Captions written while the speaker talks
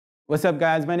What's up,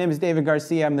 guys? My name is David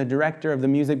Garcia. I'm the director of the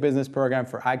music business program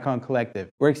for Icon Collective.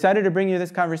 We're excited to bring you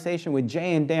this conversation with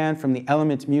Jay and Dan from the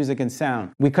Elements Music and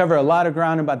Sound. We cover a lot of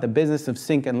ground about the business of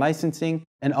sync and licensing,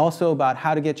 and also about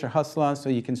how to get your hustle on so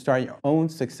you can start your own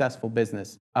successful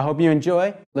business. I hope you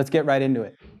enjoy. Let's get right into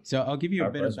it. So I'll give you a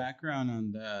bit of background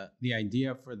on the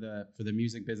idea for the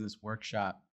music business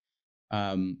workshop.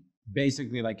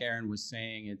 Basically, like Aaron was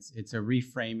saying, it's a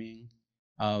reframing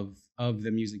of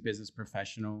the music business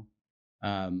professional.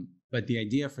 But the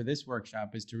idea for this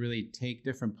workshop is to really take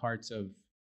different parts of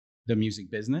the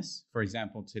music business. For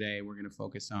example, today we're going to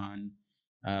focus on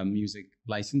music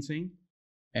licensing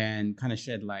and kind of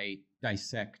shed light,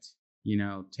 dissect,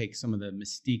 take some of the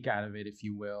mystique out of it, if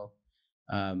you will.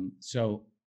 So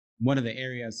one of the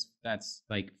areas that's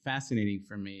like fascinating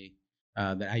for me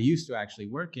that I used to actually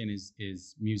work in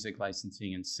is music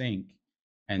licensing and sync.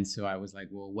 And so I was like,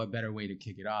 well, what better way to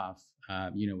kick it off,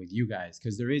 with you guys?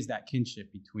 Because there is that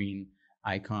kinship between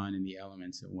Icon and the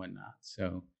Elements and whatnot.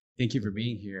 So thank you for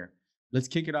being here. Let's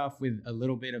kick it off with a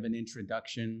little bit of an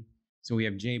introduction. So we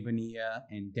have Jay Bonilla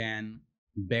and Dan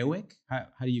Bewick. How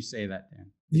do you say that,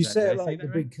 Dan? You say it like the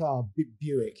big car,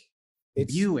 Buick.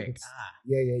 Buick.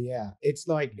 Yeah. It's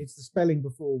like, it's the spelling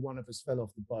before one of us fell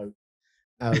off the boat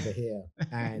over here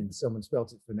and someone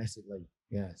spelt it phonetically.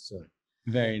 Yeah, so.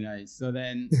 Very nice. So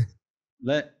then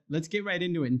let's get right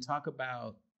into it and talk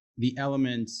about the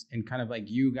Elements and kind of like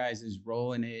you guys'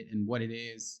 role in it and what it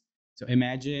is. So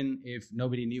imagine if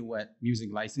nobody knew what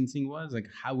music licensing was, like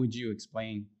how would you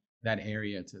explain that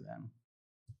area to them?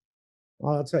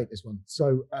 I'll take this one.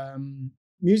 So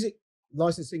music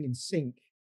licensing and sync,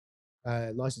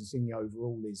 licensing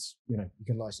overall is, you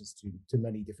can license to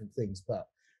many different things, but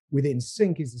within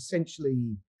sync is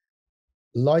essentially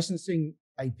licensing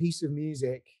a piece of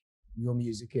music, your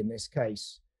music in this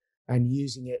case, and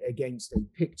using it against a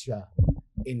picture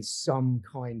in some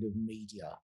kind of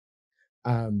media.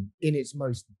 In its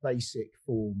most basic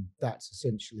form, that's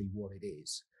essentially what it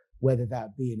is. Whether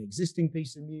that be an existing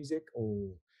piece of music or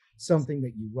something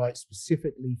that you write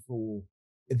specifically for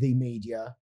the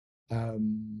media,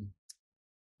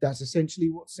 that's essentially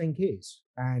what sync is.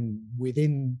 And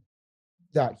within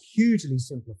that hugely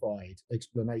simplified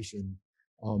explanation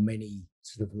are many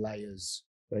sort of layers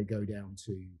that go down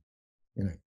to,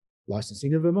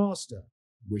 licensing of a master,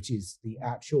 which is the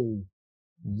actual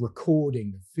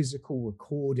recording, the physical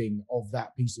recording of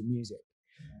that piece of music.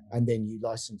 And then you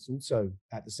license also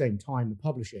at the same time the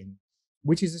publishing,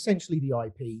 which is essentially the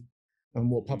IP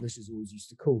and what publishers always used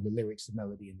to call the lyrics, the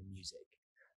melody, and the music.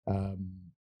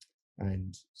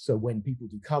 And so when people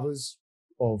do covers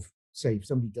of, say, if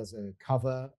somebody does a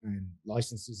cover and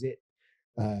licenses it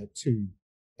to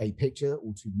a picture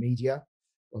or to media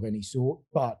of any sort,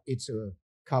 but it's a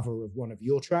cover of one of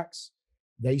your tracks,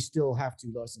 they still have to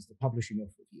license the publishing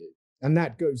off of you. And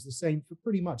that goes the same for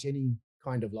pretty much any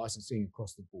kind of licensing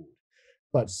across the board.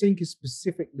 But sync is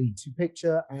specifically to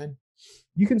picture, and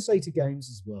you can say to games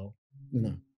as well.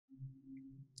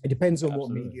 It depends on what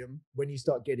medium. When you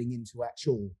start getting into the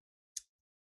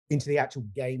actual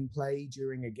gameplay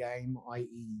during a game,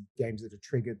 i.e. games that are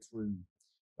triggered through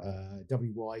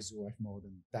WYs or Fmod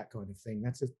and that kind of thing,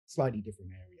 that's a slightly different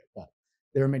area. But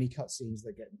there are many cutscenes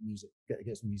that get music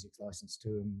licensed to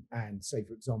them. And say,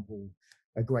 for example,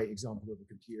 a great example of a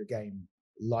computer game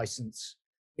license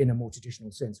in a more traditional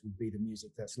sense would be the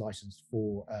music that's licensed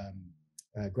for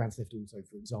Grand Theft Auto,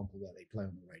 for example, that they play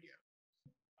on the radio.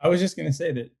 I was just going to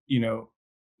say that,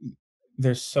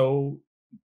 there's so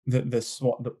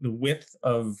the width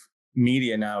of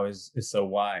media now is so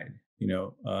wide,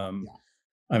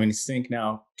 I mean, sync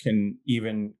now can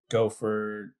even go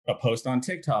for a post on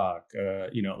TikTok,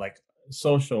 like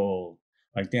social,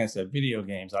 like Dan said, video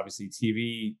games, obviously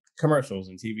TV commercials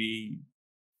and TV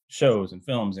shows and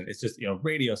films. And it's just,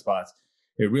 radio spots.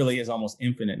 It really is almost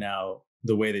infinite now,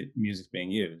 the way that music's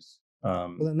being used.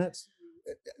 And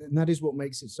that is what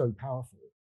makes it so powerful,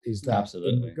 is that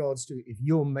absolutely. In regards to if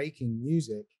you're making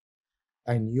music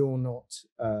and you're not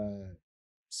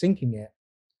syncing it,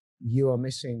 you are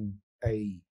missing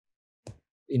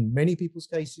in many people's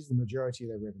cases, the majority of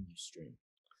their revenue stream.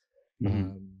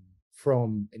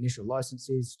 From initial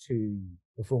licenses to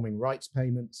performing rights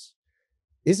payments.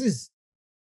 This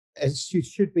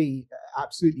should be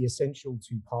absolutely essential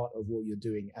to part of what you're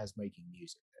doing as making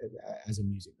music, as a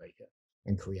music maker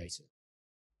and creator.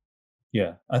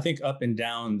 Yeah, I think up and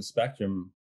down the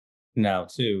spectrum now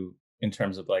too, in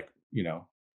terms of like,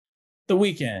 The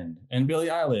Weeknd and Billie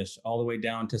Eilish, all the way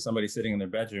down to somebody sitting in their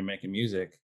bedroom making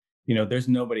music. There's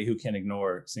nobody who can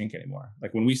ignore sync anymore.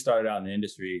 Like when we started out in the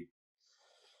industry,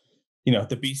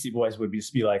 the Beastie Boys would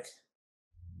just be like,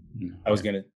 I was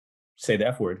going to say the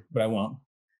F word, but I won't.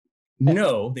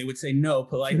 No, they would say no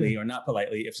politely or not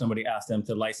politely if somebody asked them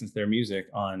to license their music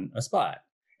on a spot.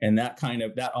 And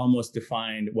that almost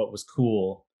defined what was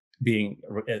cool being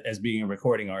a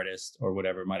recording artist or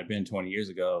whatever it might have been 20 years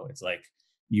ago. It's like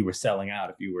you were selling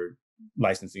out if you were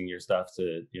licensing your stuff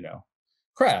to,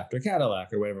 Kraft or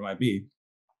Cadillac or whatever it might be.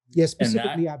 Yeah,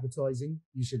 specifically advertising,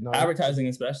 you should know. Advertising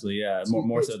especially, yeah,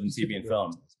 more so than TV and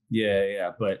film. Yeah.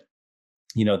 But,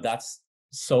 that's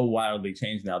so wildly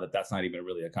changed now that that's not even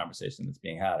really a conversation that's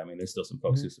being had. I mean, there's still some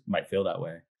folks who might feel that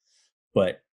way.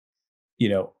 But,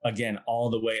 again, all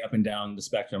the way up and down the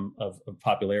spectrum of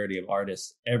popularity of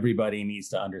artists, everybody needs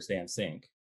to understand sync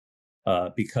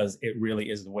because it really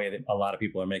is the way that a lot of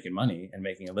people are making money and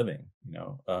making a living,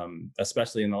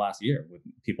 especially in the last year with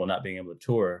people not being able to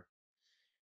tour.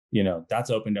 That's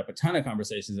opened up a ton of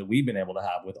conversations that we've been able to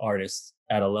have with artists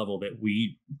at a level that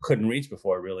we couldn't reach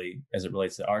before, really, as it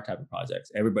relates to our type of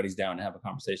projects. Everybody's down to have a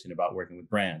conversation about working with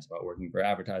brands, about working for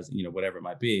advertising, whatever it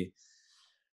might be.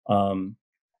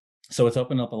 So it's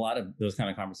opened up a lot of those kind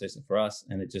of conversations for us.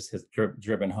 And it just has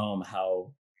driven home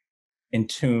how in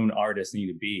tune artists need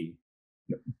to be.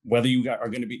 Whether you are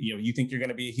going to be, you think you're going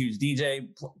to be a huge DJ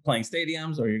playing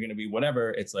stadiums or you're going to be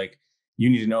whatever, it's like, you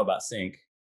need to know about sync.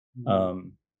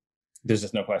 There's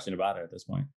just no question about it at this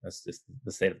point. That's just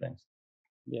the state of things.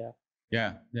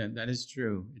 Yeah, that is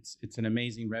true. It's an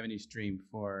amazing revenue stream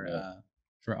for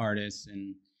artists.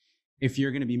 And if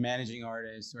you're going to be managing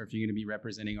artists or if you're going to be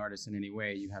representing artists in any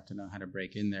way, you have to know how to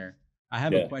break in there. I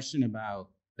have a question about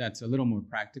that's a little more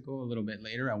practical a little bit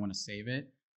later. I want to save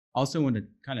it. Also want to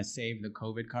kind of save the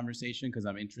COVID conversation because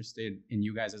I'm interested in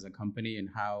you guys as a company and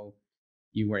how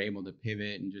you were able to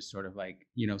pivot and just sort of like,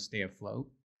 stay afloat.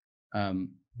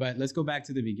 But let's go back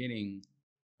to the beginning.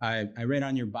 I read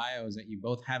on your bios that you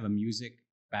both have a music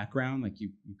background, like you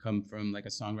come from like a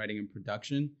songwriting and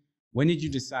production. When did you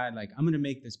decide like, I'm going to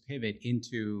make this pivot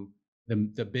into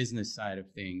the business side of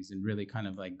things and really kind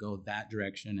of like go that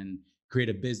direction and create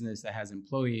a business that has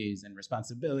employees and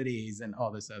responsibilities and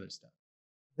all this other stuff?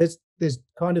 There's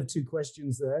kind of two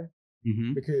questions there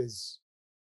because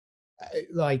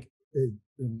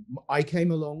I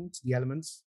came along to the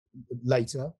Elements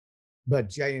later, but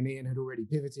Jay and Ian had already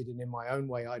pivoted, and in my own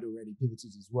way, I'd already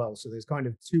pivoted as well. So there's kind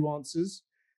of two answers,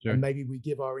 and maybe we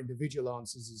give our individual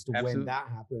answers as to when that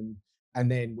happened,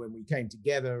 and then when we came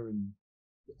together,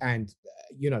 and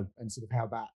sort of how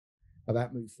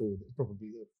that moved forward. That's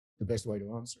probably the best way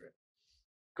to answer it.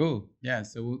 Cool. Yeah.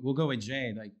 So we'll go with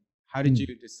Jay. Like, how did you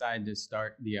decide to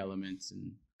start the Elements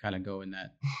and kind of go in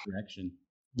that direction?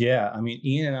 Yeah, I mean,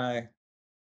 Ian and I,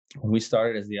 when we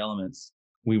started as the Elements,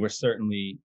 we were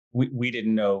certainly. We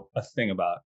didn't know a thing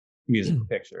about music or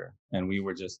picture. And we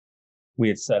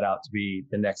had set out to be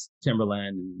the next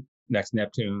Timberland and next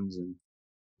Neptunes. And,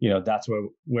 that's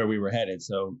where we were headed.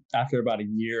 So after about a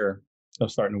year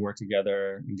of starting to work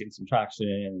together and getting some traction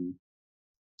and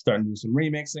starting to do some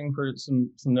remixing for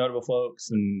some notable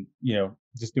folks and,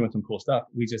 just doing some cool stuff,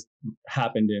 we just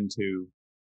happened into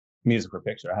music for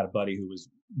picture. I had a buddy who was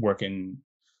working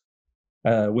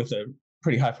with a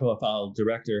pretty high profile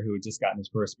director who had just gotten his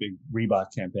first big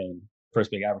Reebok campaign, first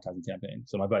big advertising campaign.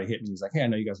 So my buddy hit me. He's like, hey, I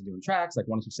know you guys are doing tracks. Like,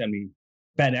 why don't you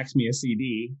FedEx me a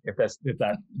CD if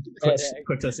that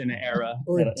puts us in an era.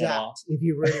 Or adapt if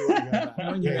you really want to go back.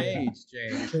 Showing your age,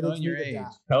 Jay. Showing your age.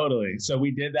 Totally. So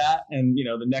we did that, and they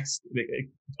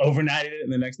overnighted it,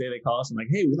 and the next day they call us and like,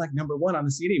 hey, we like #1 on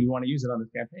the CD. We want to use it on this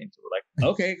campaign. So we're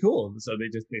like, okay, cool. So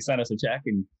they sent us a check,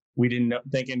 and we didn't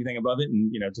think anything above it,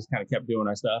 and just kind of kept doing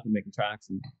our stuff and making tracks,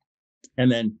 and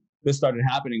then this started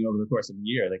happening over the course of a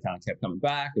year. They kind of kept coming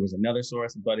back. There was another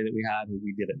source, a buddy that we had who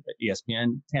we did an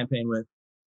ESPN campaign with,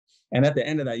 and at the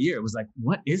end of that year, it was like,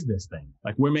 what is this thing?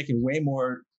 Like, we're making way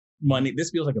more money.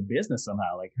 This feels like a business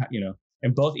somehow. Like,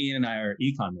 and both Ian and I are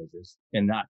econ majors, and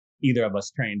not either of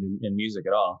us trained in music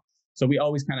at all. So we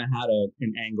always kind of had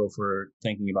an angle for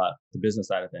thinking about the business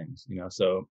side of things,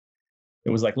 So it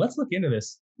was like, let's look into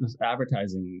this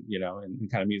advertising,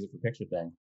 and kind of music for picture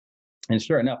thing. And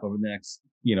sure enough, over the next,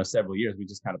 several years, we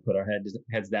just kind of put our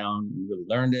heads down and really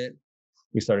learned it.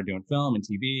 We started doing film and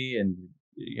TV and,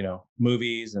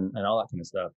 movies and all that kind of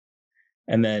stuff.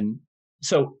 And then,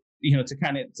 so,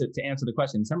 to answer the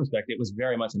question in some respect, it was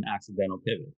very much an accidental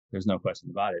pivot. There's no question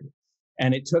about it.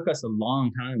 And it took us a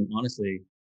long time, honestly,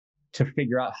 to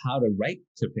figure out how to write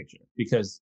to picture,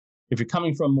 because if you're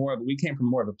coming from we came from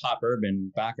more of a pop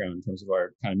urban background in terms of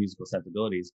our kind of musical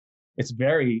sensibilities. It's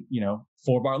very,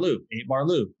 4-bar loop, 8-bar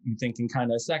loop. You think in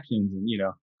kind of sections and,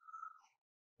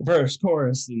 verse,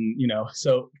 chorus, and,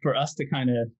 so for us to kind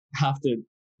of have to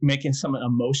making some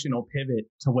emotional pivot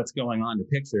to what's going on in the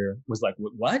picture was like,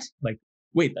 what? Like,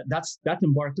 wait, that's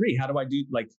in bar 3. How do I do,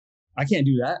 like, I can't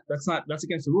do that. That's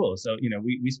against the rules. So,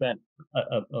 we spent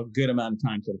a good amount of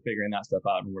time sort of figuring that stuff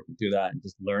out and working through that and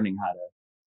just learning how to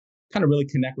kind of really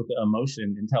connect with the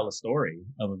emotion and tell a story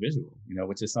of a visual,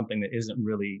 which is something that isn't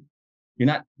really,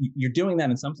 you're doing that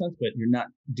in some sense, but you're not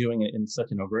doing it in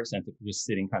such an overt sense that you're just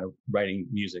sitting kind of writing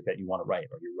music that you want to write,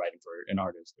 or you're writing for an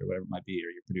artist or whatever it might be,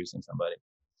 or you're producing somebody.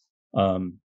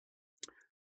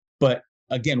 But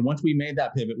again, once we made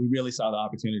that pivot, we really saw the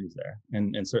opportunities there,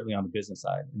 and certainly on the business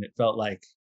side. And it felt like,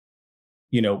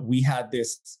 we had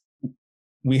these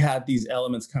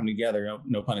elements come together,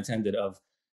 no pun intended, of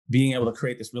being able to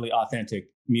create this really authentic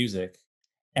music,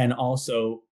 and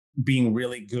also being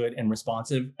really good and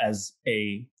responsive as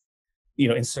in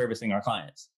servicing our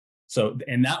clients. So,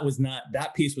 and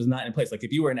that piece was not in place. Like,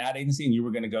 if you were an ad agency and you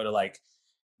were going to go to like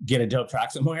get a dope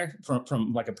track somewhere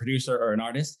from like a producer or an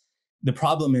artist, the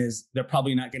problem is they're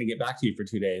probably not going to get back to you for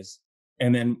 2 days.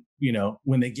 And then,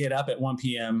 when they get up at 1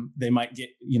 p.m., they might get,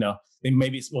 they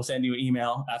maybe will send you an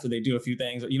email after they do a few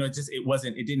things.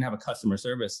 It didn't have a customer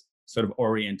service sort of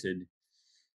oriented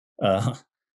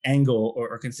angle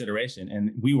or consideration.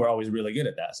 And we were always really good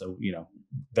at that. So,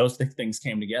 those things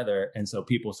came together. And so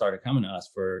people started coming to us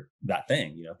for that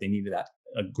thing. If they needed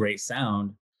a great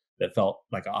sound that felt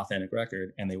like an authentic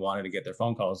record, and they wanted to get their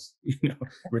phone calls,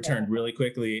 returned really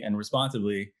quickly and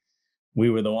responsibly, we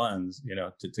were the ones,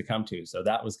 to come to. So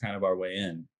that was kind of our way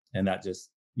in. And that just,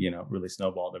 really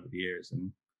snowballed over the years. And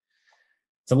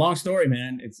it's a long story,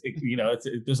 man.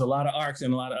 There's a lot of arcs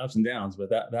and a lot of ups and downs, but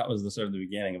that was the sort of the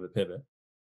beginning of the pivot.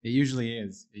 It usually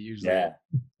is. It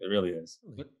really is.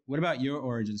 What about your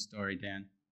origin story, Dan?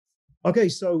 Okay,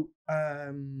 so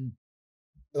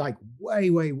like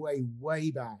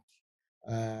way back,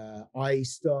 I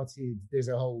started. There's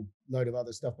a whole load of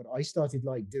other stuff, but I started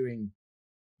like doing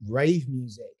rave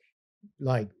music,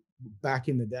 like back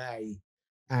in the day,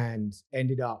 and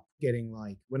ended up getting,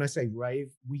 like, when I say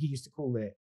rave, we used to call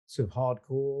it sort of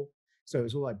hardcore. So it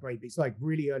was all like breakbeats, like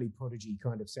really early Prodigy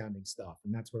kind of sounding stuff.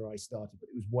 And that's where I started, but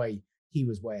he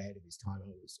was way ahead of his time. I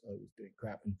was doing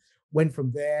crap, and went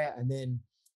from there. And then,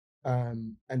 I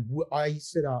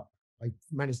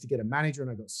managed to get a manager,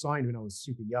 and I got signed when I was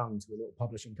super young to a little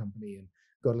publishing company, and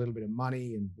got a little bit of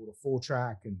money and bought a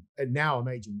 4-track. And now I'm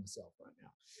aging myself right now.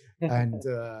 And,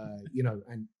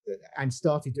 and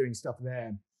started doing stuff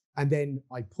there. And then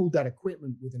I pulled that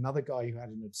equipment with another guy who had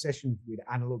an obsession with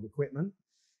analog equipment.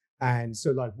 And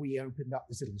so, like, we opened up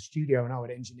this little studio, and I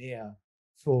would engineer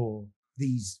for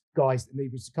these guys. And there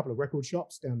was a couple of record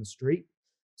shops down the street.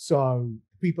 So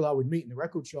the people I would meet in the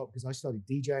record shop, because I started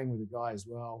DJing with a guy as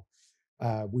well,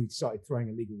 we started throwing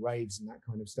illegal raves and that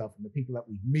kind of stuff. And the people that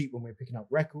we'd meet when we're picking up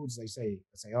records, they say,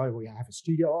 oh, we have a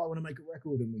studio. Oh, I want to make a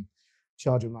record. And we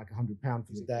charge them like £100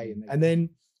 for the day. And then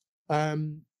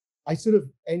I sort of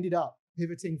ended up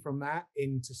pivoting from that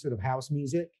into sort of house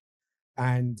music.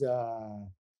 And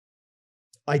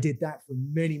I did that for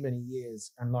many, many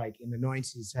years. And like in the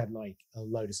 90s had like a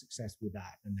load of success with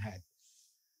that, and had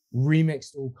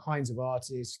remixed all kinds of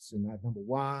artists, and had number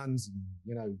ones and,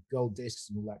 gold discs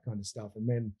and all that kind of stuff. And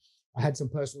then I had some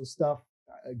personal stuff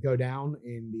go down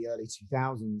in the early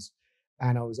 2000s.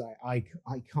 And I was like, I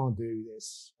can't do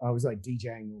this. I was like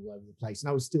DJing all over the place, and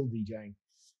I was still DJing.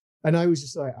 And I was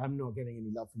just like, I'm not getting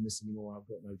any love from this anymore. I've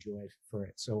got no joy for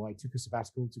it. So I took a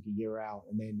sabbatical, took a year out.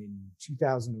 And then in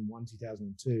 2001,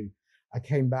 2002, I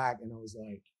came back, and I was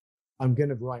like, I'm going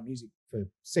to write music for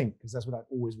sync, because that's what I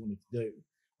always wanted to do.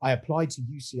 I applied to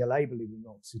UCLA, believe it or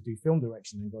not, to do film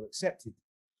direction, and got accepted.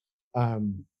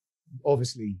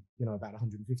 Obviously, about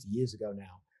 150 years ago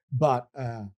now. But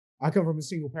I come from a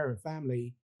single parent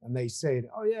family, and they said,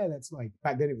 oh yeah, that's like,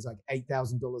 back then it was like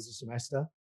 $8,000 a semester.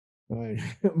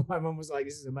 My mom was like,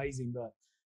 this is amazing, but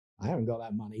I haven't got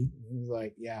that money. And I was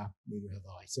like, yeah, neither have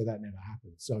I. So that never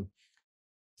happened. So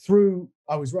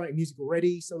I was writing music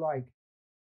already. So like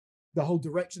the whole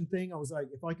direction thing, I was like,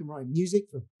 if I can write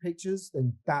music for pictures,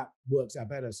 then that works out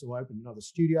better. So I opened another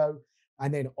studio,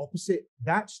 and then opposite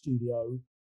that studio,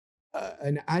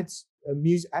 an ad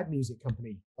music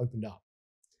company opened up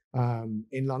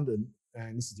in London.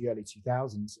 And this is the early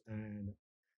 2000s. And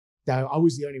I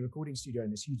was the only recording studio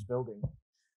in this huge building.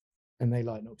 And they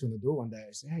like knocked on the door one day.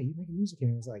 I said, hey, you making music?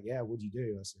 And I was like, yeah, what do you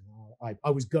do? I said, oh,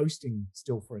 I was ghosting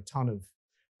still for a ton of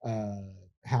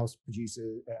house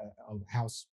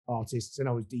artists, and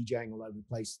I was DJing all over the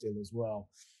place still as well,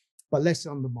 but less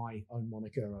under my own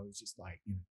moniker. I was just like,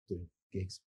 doing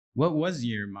gigs. What was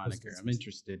your moniker? I'm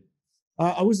interested.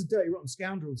 I was a Dirty Rotten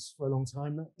Scoundrels for a long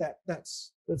time.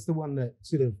 That's the one that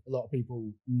sort of a lot of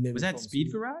people knew. Was that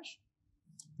Speed Garage?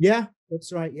 Yeah,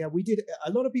 that's right. Yeah, we did.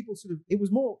 A lot of people sort of. It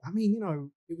was more. I mean,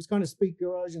 it was kind of Speed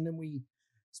Garage, and then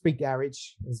Speed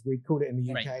Garage, as we called it in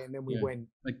the UK, right. And then we went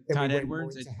like Todd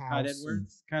Edwards, Todd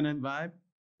Edwards kind of vibe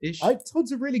ish.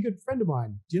 Todd's a really good friend of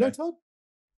mine. Do you know Todd?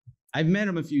 I've met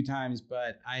him a few times,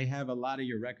 but I have a lot of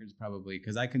your records probably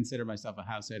because I consider myself a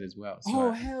house head as well.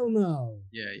 So hell no.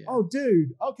 Yeah. Oh,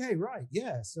 dude. Okay, right.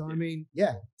 Yeah. So I mean,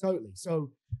 yeah, totally.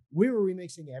 So we were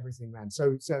remixing everything, man.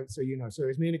 So it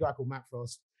was me and a guy called Matt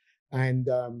Frost, and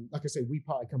like I said, we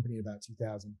parted company in about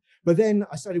 2000. But then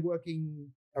I started working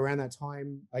around that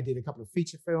time. I did a couple of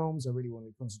feature films. I really wanted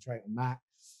to concentrate on that,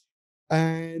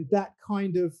 and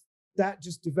that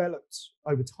just developed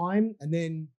over time, and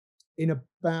then. In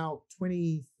about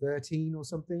 2013 or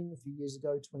something, a few years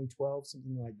ago, 2012,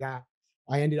 something like that,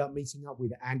 I ended up meeting up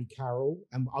with Andy Carroll,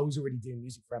 and I was already doing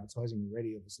music for advertising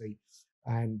already, obviously,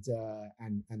 and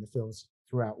the films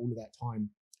throughout all of that time.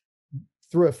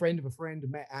 Through a friend of a friend,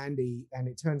 met Andy, and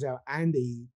it turns out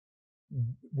Andy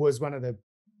was one of the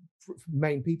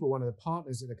main people, one of the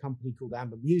partners at a company called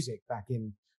Amber Music back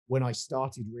in when I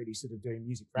started really sort of doing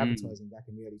music for advertising back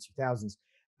in the early 2000s,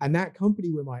 and that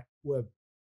company were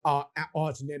our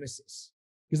arch nemesis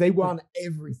because they won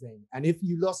everything, and if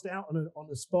you lost out on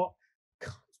a spot,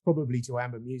 it's probably to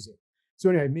Amber Music. So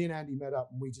anyway, me and Andy met up,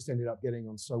 and we just ended up getting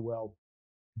on so well.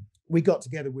 We got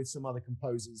together with some other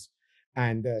composers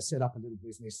and set up a little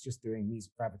business, just doing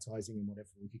music for advertising and whatever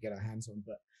we could get our hands on.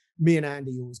 But me and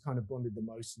Andy always kind of bonded the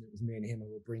most, and it was me and him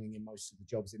who were bringing in most of the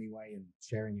jobs anyway and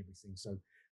sharing everything. So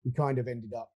we kind of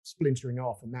ended up splintering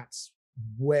off, and that's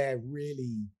where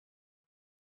really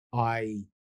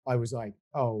I was like,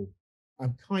 oh,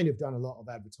 I've kind of done a lot of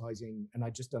advertising, and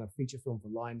I'd just done a feature film for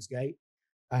Lionsgate.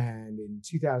 And in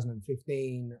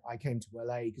 2015, I came to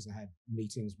LA because I had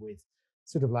meetings with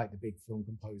sort of like the big film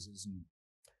composers, and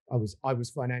I was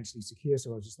financially secure.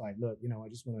 So I was just like, look, I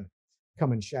just want to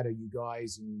come and shadow you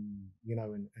guys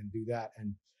and do that.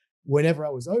 And whenever I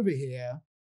was over here,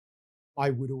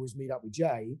 I would always meet up with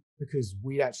Jay because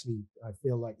I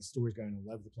feel like the story's going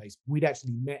all over the place. We'd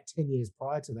actually met 10 years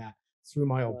prior to that through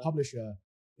my old publisher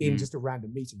in just a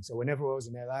random meeting. So whenever I was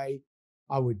in LA,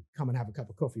 I would come and have a cup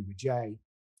of coffee with Jay.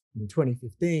 In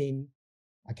 2015,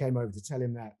 I came over to tell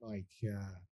him that I'm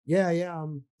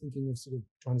thinking of sort of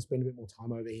trying to spend a bit more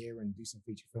time over here and do some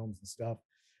feature films and stuff.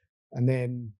 And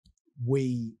then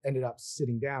we ended up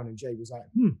sitting down, and Jay was like,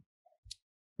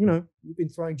 we've been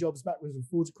throwing jobs backwards and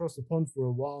forwards across the pond for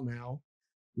a while now.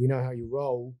 We know how you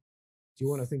roll. Do you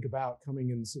want to think about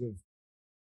coming and sort of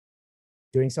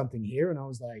doing something here? And I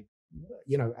was like,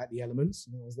 at the Elements.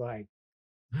 And I was like,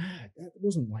 that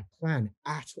wasn't my plan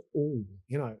at all.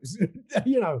 My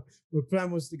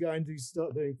plan was to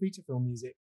start doing feature film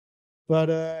music. But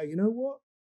you know what?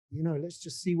 Let's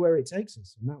just see where it takes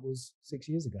us. And that was 6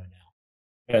 years ago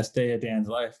now. Best day of Dan's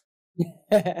life.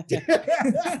 Or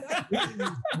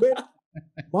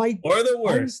the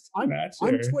worst. I'm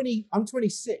 20. I'm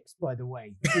 26, by the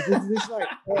way. It's like,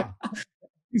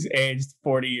 he's aged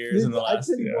 40 years in the last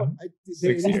 6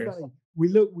 years. We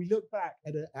look back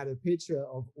at a picture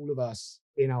of all of us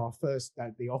in our first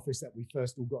the office that we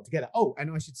first all got together. Oh, and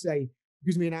I should say,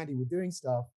 because me and Andy were doing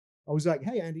stuff, I was like,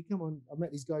 hey Andy, come on, I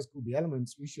met these guys called the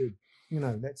Elements. We should,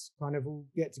 let's kind of all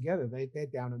get together. They're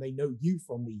down and they know you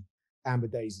from the Amber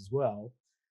days as well.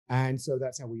 And so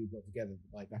that's how we got together,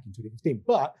 like back in 2015.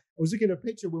 But I was looking at a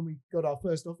picture when we got our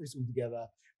first office all together,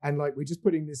 and like we're just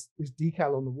putting this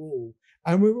decal on the wall,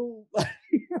 and we're all like,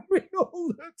 we all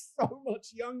look so much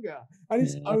younger, and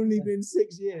it's only been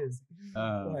 6 years.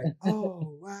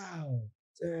 Oh wow,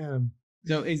 damn.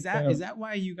 So is that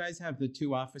why you guys have the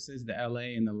two offices, the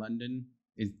LA and the London?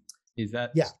 Is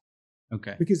that? Yeah.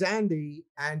 Okay. Because Andy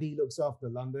looks after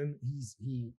London.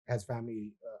 He has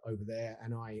family over there,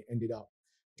 and I ended up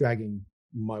dragging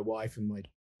my wife and my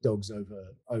dogs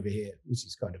over here, which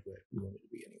is kind of where we wanted to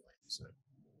be anyway.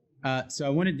 So I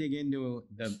want to dig into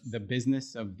the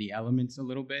business of the Elements a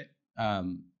little bit.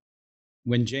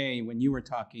 When you were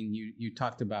talking, you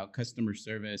talked about customer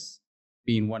service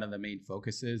being one of the main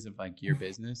focuses of like your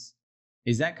business.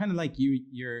 Is that kind of like your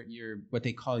what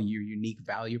they call your unique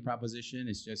value proposition?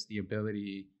 Is just the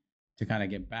ability to kind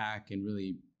of get back and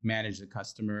really manage the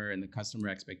customer and the customer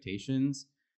expectations?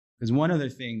 Because one other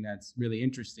thing that's really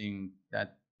interesting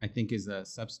that I think is a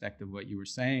subtext of what you were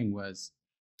saying was,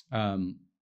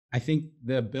 I think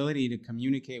the ability to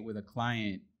communicate with a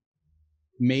client,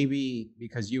 maybe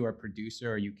because you are a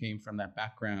producer or you came from that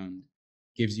background,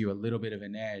 gives you a little bit of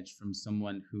an edge from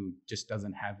someone who just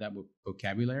doesn't have that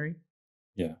vocabulary.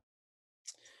 Yeah.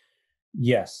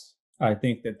 Yes, I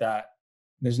think that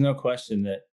there's no question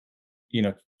that,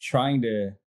 trying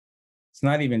to, it's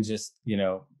not even just,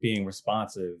 being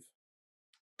responsive,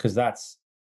 because that's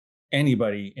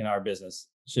anybody in our business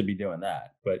should be doing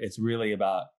that. But it's really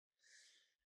about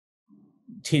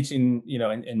teaching,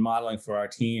 and modeling for our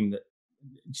team that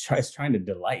trying to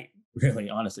delight, really,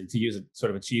 honestly, to use a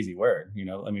sort of a cheesy word.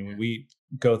 I mean, when we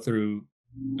go through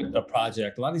a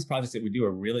project, a lot of these projects that we do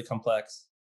are really complex.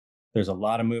 There's a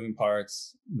lot of moving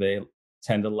parts. They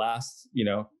tend to last,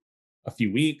 a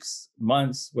few weeks,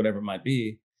 months, whatever it might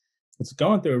be. It's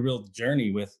going through a real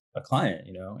journey with a client,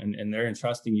 and they're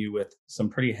entrusting you with some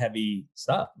pretty heavy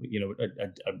stuff,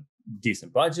 a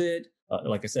decent budget.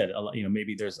 Like I said,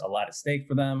 maybe there's a lot at stake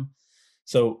for them.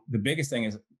 So the biggest thing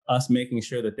is us making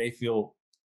sure that they feel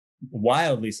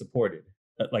wildly supported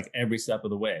at like every step of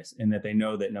the way, and that they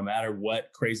know that no matter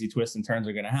what crazy twists and turns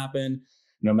are going to happen,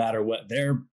 no matter what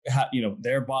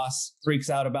their boss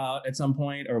freaks out about at some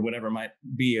point, or whatever it might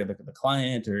be, or the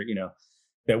client, or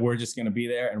that we're just going to be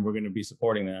there, and we're going to be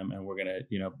supporting them, and we're going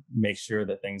to make sure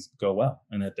that things go well,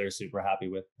 and that they're super happy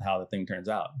with how the thing turns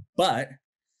out. But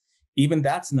even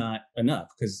that's not enough,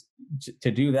 because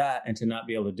to do that and to not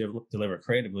be able to deliver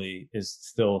creatively is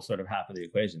still sort of half of the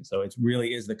equation. So it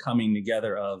really is the coming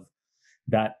together of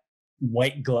that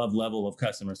white glove level of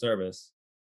customer service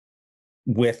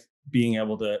with being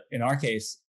able to, in our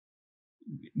case,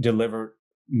 deliver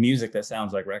music that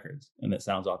sounds like records, and that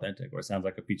sounds authentic, or it sounds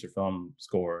like a feature film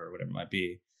score, or whatever it might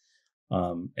be,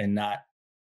 and not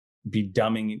be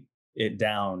dumbing it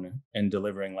down and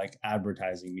delivering like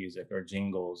advertising music or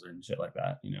jingles and shit like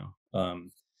that. I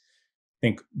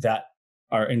think that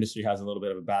our industry has a little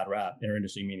bit of a bad rap. Our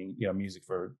industry, meaning music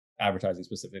for advertising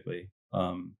specifically,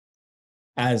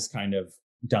 as kind of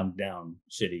dumbed down,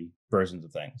 shitty versions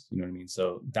of things. You know what I mean?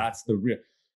 So that's the real.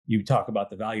 You talk about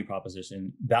the value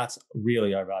proposition. That's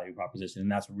really our value proposition,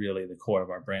 and that's really the core of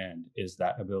our brand, is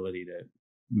that ability to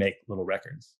make little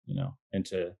records, and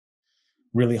to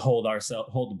really hold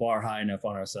the bar high enough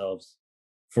on ourselves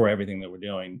for everything that we're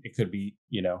doing. It could be,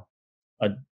 a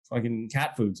fucking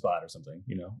cat food spot or something.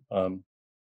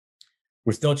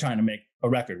 We're still trying to make a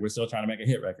record. We're still trying to make a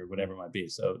hit record, whatever it might be.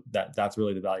 So that's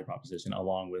really the value proposition,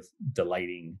 along with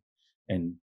delighting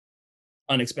and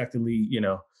unexpectedly,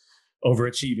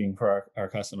 overachieving for our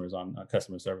customers on a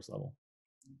customer service level.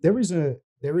 There is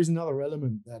another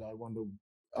element that I wonder.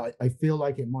 I feel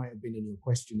like it might have been in your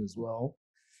question as well.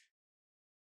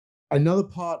 Another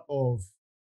part of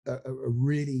a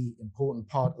really important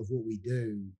part of what we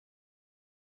do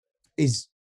is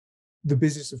the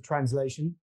business of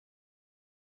translation,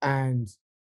 and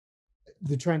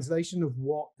the translation of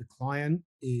what the client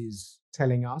is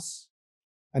telling us,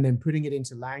 and then putting it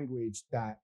into language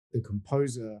that the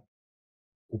composer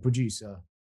or producer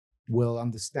will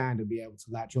understand and be able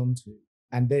to latch onto.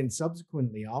 And then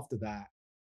subsequently after that,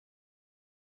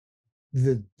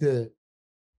 the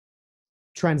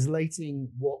translating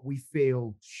what we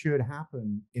feel should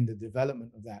happen in the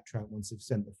development of that track once they've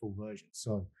sent the full version.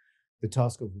 So the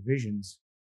task of revisions,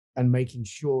 and making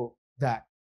sure that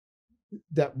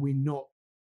we're not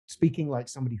speaking like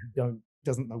somebody who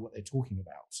doesn't know what they're talking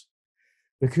about,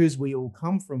 because we all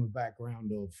come from a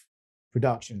background of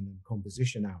production and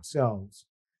composition ourselves.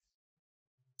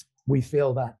 We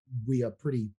feel that we are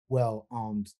pretty well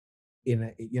armed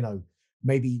in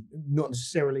maybe not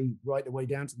necessarily right the way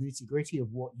down to the nitty-gritty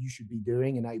of what you should be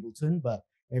doing in Ableton, but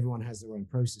everyone has their own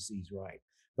processes, right?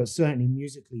 But certainly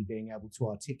musically, being able to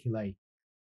articulate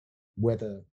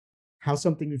how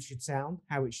something should sound,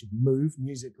 how it should move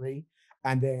musically,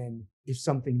 and then if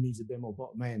something needs a bit more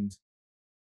bottom end,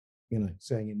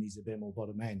 saying it needs a bit more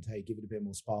bottom end, hey, give it a bit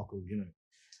more sparkle,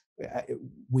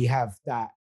 we have that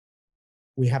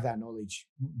knowledge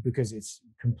because it's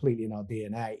completely in our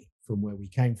DNA from where we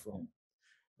came from.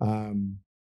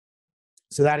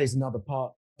 So that is another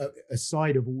part,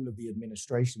 aside of all of the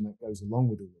administration that goes along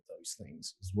with all of those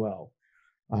things as well.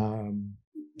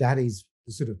 That is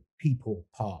the sort of people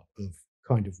part of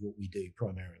kind of what we do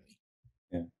primarily.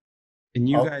 Yeah. And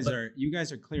you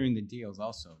guys are clearing the deals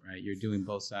also, right? You're doing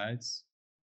both sides?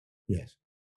 Yes.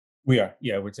 We are.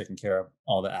 Yeah, we're taking care of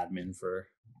all the admin for,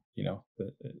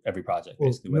 every project,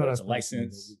 basically, whether it's a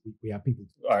license. We have people.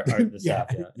 The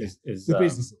staff, is the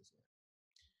businesses.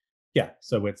 Yeah.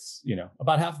 So it's,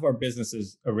 about half of our business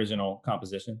is original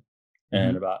composition,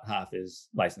 and about half is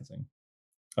licensing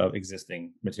of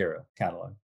existing material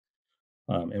catalog.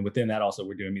 And within that also,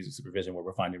 we're doing music supervision, where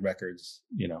we're finding records,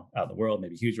 out in the world,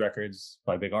 maybe huge records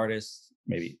by big artists.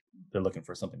 Maybe they're looking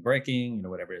for something breaking,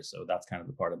 whatever it is. So that's kind of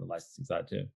the part of the licensing side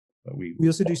too. But we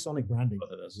also do sonic branding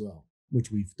both of those as well.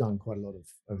 which we've done quite a lot of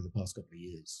over the past couple of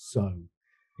years. So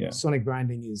sonic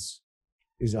branding is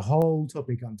a whole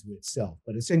topic unto itself,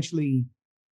 but essentially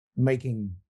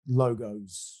making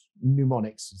logos,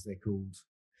 mnemonics as they're called,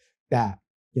 that,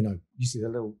 you see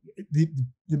the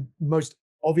most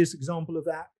obvious example of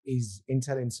that is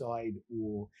Intel Inside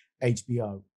or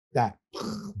HBO. That,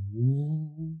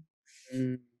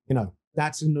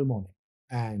 that's a mnemonic,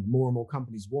 and more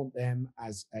companies want them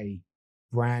as a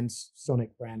brand,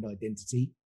 sonic brand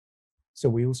identity. So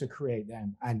we also create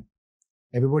them, and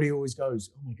everybody always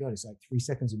goes, "Oh my God, it's like 3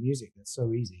 seconds of music. That's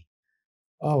so easy."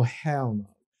 Oh, hell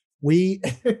no. We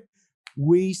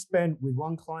spent with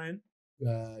one client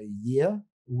a year,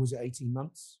 or was it 18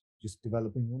 months, just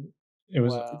developing on it? It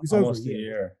was almost a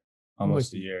year.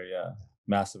 Almost a year, yeah.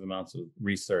 Massive amounts of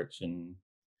research and,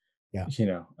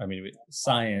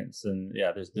 science and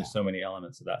there's so many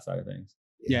elements of that side of things.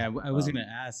 Yeah, I was going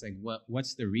to ask, like,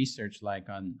 what's the research like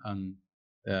on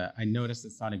I noticed the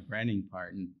sonic branding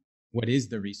part, and what is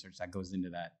the research that goes into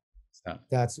that stuff?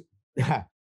 That's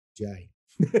Jay.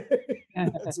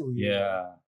 That's all you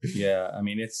know. Yeah. I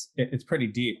mean, it's pretty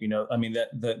deep, I mean,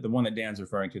 the one that Dan's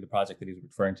referring to, the project that he's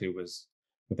referring to, was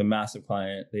with a massive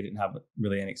client. They didn't have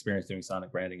really any experience doing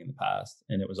sonic branding in the past.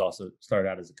 And it was also started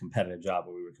out as a competitive job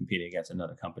where we were competing against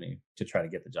another company to try to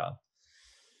get the job.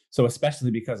 So especially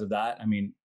because of that, I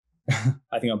mean,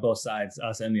 I think on both sides,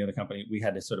 us and the other company, we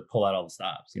had to sort of pull out all the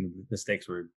stops. The stakes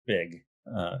were big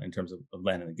in terms of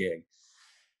landing the gig.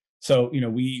 So,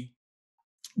 we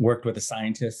worked with a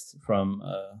scientist from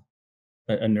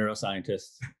a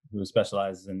neuroscientist who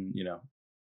specializes in,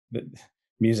 the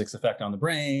music's effect on the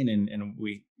brain. And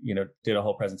we, did a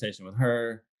whole presentation with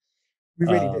her. We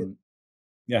really did.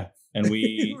 Yeah. And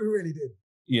we we really did.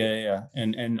 Yeah.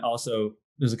 And also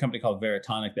there's a company called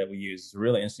Veritonic that we use. It's a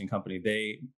really interesting company.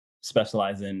 They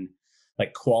specialize in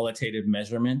like qualitative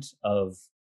measurement of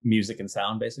music and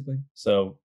sound, basically.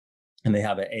 So, and they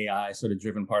have an AI sort of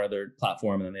driven part of their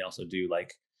platform. And then they also do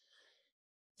like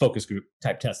focus group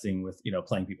type testing with,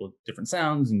 playing people different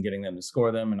sounds and getting them to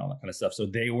score them and all that kind of stuff. So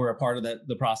they were a part of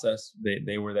the process.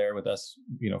 They were there with us,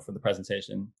 for the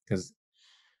presentation, because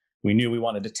we knew we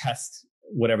wanted to test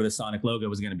whatever the sonic logo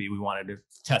was going to be. We wanted to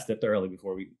test it thoroughly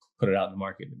before we put it out in the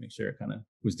market to make sure it kind of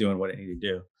was doing what it needed to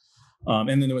do. And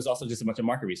then there was also just a bunch of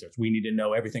market research. We need to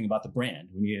know everything about the brand.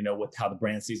 We need to know how the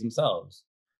brand sees themselves.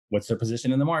 What's their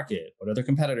position in the market? What are their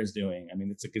competitors doing? I mean,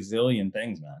 it's a gazillion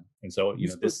things, man. And so,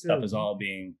 this stuff is all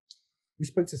being... We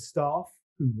spoke to staff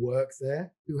who work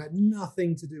there who had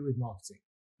nothing to do with marketing.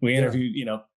 We interviewed, it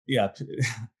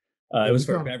was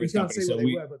for a beverage company. So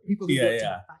but people who worked in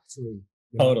a factory.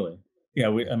 Totally. Yeah,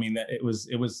 I mean, it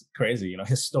was crazy.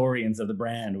 Historians of the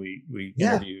brand we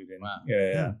interviewed. And,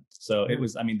 wow. So it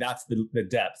was. I mean, that's the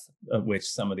depth of which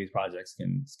some of these projects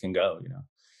can go.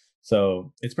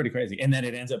 So it's pretty crazy, and then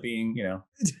it ends up being,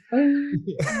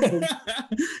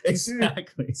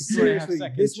 exactly. Seriously,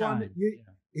 this one.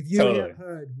 If you had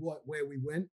heard where we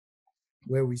went,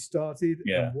 where we started,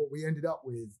 and what we ended up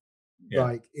with,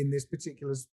 like in this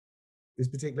particular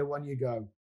one, you go,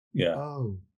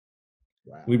 oh,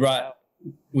 wow.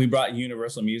 We brought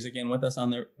Universal Music in with us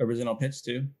on their original pitch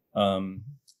too.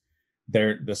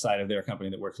 They're the side of their company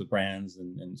that works with brands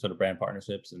and sort of brand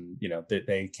partnerships, and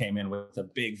they came in with a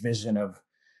big vision of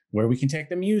where we can take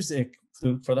the music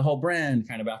for the whole brand,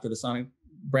 kind of after the sonic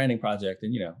branding project,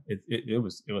 and it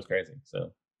was crazy.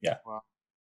 So yeah. Wow.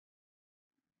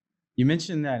 You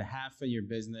mentioned that half of your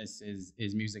business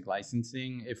is music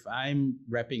licensing. If I'm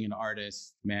repping an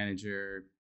artist, manager,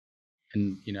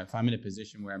 and if I'm in a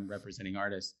position where I'm representing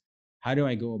artists, how do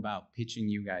I go about pitching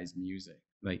you guys music?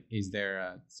 Like, is there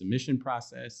a submission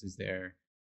process? Is there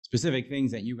specific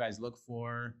things that you guys look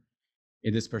for?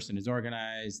 If this person is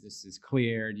organized, this is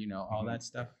cleared, all that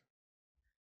stuff?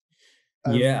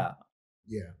 Yeah.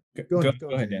 Go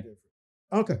ahead, Dan.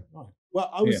 Okay. All right. Well,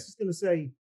 I was just going to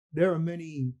say there are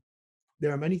many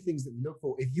things that we look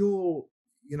for. If you're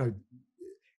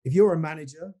a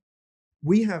manager,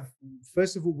 we have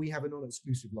a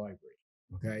non-exclusive library.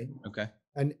 Okay.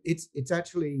 And it's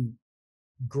actually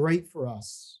great for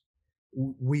us.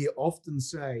 We often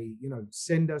say,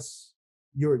 send us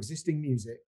your existing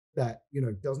music that,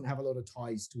 doesn't have a lot of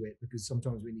ties to it, because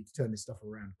sometimes we need to turn this stuff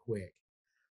around quick.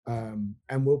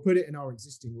 And we'll put it in our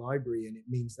existing library, and it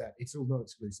means that it's all not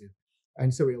exclusive.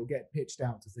 And so it'll get pitched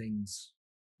out to things,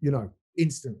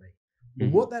 instantly. Mm-hmm.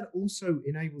 But what that also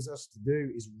enables us to do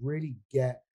is really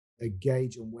get a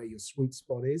gauge on where your sweet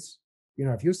spot is.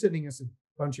 If you're sending us a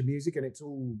bunch of music and it's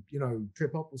all,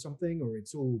 trip hop or something, or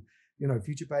it's all,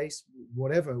 future bass,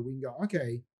 whatever, we can go,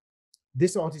 okay,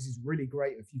 this artist is really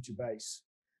great at future bass.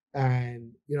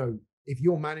 And, if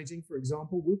you're managing, for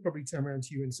example, we'll probably turn around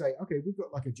to you and say, okay, we've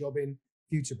got like a job in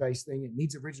future-based thing. It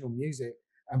needs original music.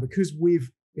 And because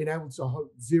we've been able to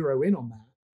zero in on that,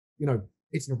 you know,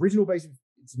 it's an original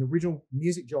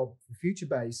music job for future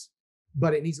bass,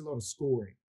 but it needs a lot of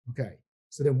scoring. Okay.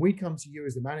 So then we come to you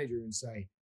as the manager and say,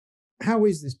 how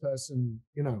is this person,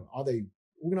 you know, are they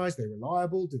organized? Are they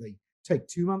reliable? Do they take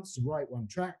 2 months to write one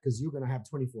track? Because you're going to have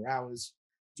 24 hours.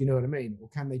 Do you know what I mean? Or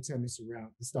can they turn the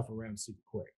stuff around super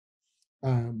quick?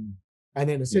 And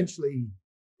then essentially,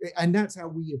 and that's how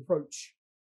we approach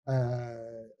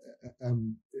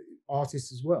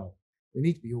artists as well. They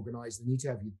need to be organized. They need to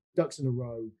have your ducks in a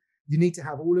row. You need to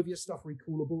have all of your stuff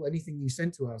recallable. Anything you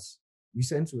send to us,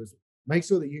 Make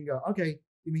sure that you can go, okay,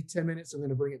 give me 10 minutes. I'm going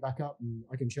to bring it back up and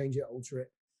I can change it, alter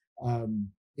it.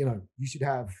 You know, you should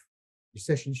have, your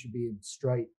sessions should be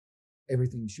straight.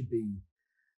 Everything should be,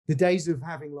 the days of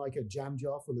having like a jam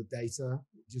jar full of data,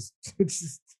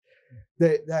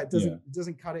 that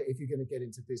doesn't cut it if you're going to get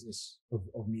into business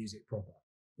of music proper.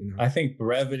 You know? I think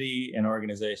brevity and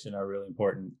organization are really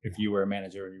important if you were a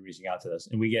manager and you're reaching out to us.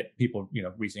 And we get people, you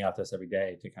know, reaching out to us every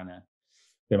day to kind of,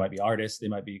 they might be artists, they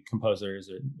might be composers,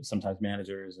 or sometimes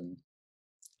managers.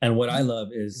 And what I love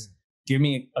is give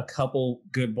me a couple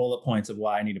good bullet points of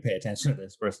why I need to pay attention to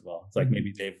this. First of all, it's like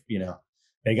maybe they've, you know,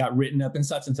 they got written up in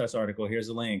such and such article. Here's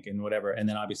a link and whatever. And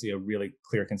then obviously a really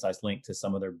clear, concise link to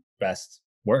some of their best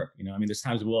work. You know, I mean, there's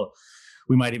times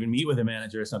we might even meet with a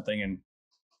manager or something, and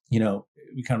you know,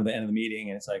 we come to the end of the meeting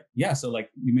and it's like, yeah, so like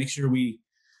we make sure we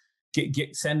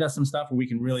send us some stuff where we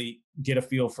can really get a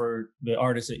feel for the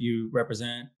artists that you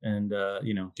represent and,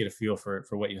 you know, get a feel for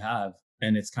what you have.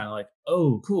 And it's kind of like,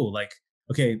 oh, cool. Like,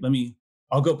 okay,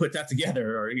 I'll go put that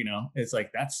together. Or, you know, it's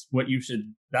like, that's what you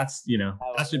should, that's, you know,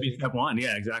 that should be step one.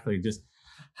 Yeah, exactly. Just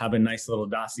have a nice little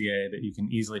dossier that you can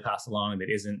easily pass along that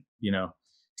isn't, you know,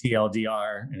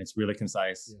 TLDR, and it's really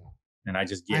concise. Yeah. And I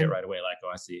just get it right away. Like, oh,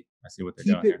 I see what they're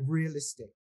doing. Keep it realistic.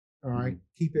 All right.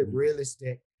 Keep it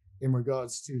realistic in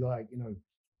regards to, like, you know,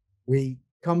 we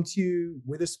come to you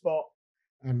with a spot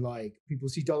and like people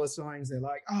see dollar signs. They're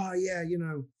like, oh yeah, you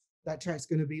know, that track's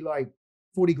going to be like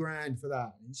 40 grand for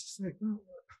that. And it's just like, oh,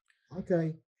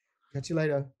 okay, catch you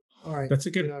later. All right. That's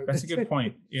a good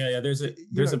point. Yeah. There's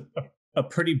a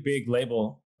pretty big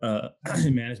label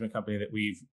management company that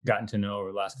we've gotten to know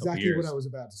over the last couple of years. Exactly what I was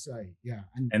about to say. Yeah.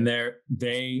 And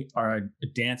they are a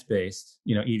dance based,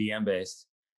 you know, EDM based.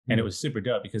 And it was super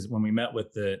dope because when we met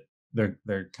with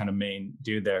their kind of main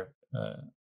dude there a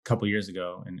couple years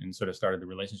ago and sort of started the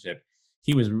relationship,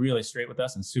 he was really straight with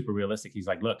us and super realistic. He's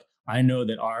like, look, I know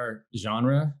that our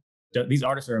genre, these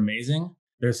artists are amazing.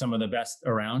 They're some of the best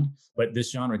around, but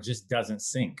this genre just doesn't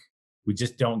sync. We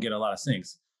just don't get a lot of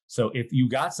syncs. So if you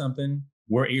got something,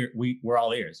 we're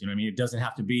all ears. You know what I mean? It doesn't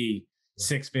have to be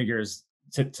 6 figures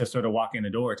to sort of walk in the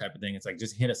door type of thing. It's like,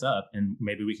 just hit us up and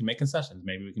maybe we can make concessions.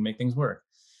 Maybe we can make things work.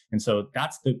 And so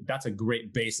that's a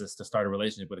great basis to start a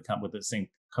relationship with a sync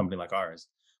company like ours,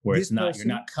 where you're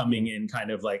not coming in kind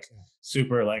of like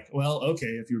super like, well, okay,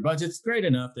 if your budget's great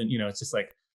enough, then, you know, it's just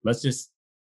like,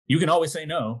 you can always say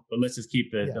no, but let's just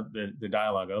keep the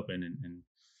dialogue open and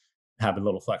have a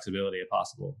little flexibility if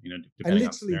possible, you know, depending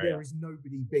on the scenario. There is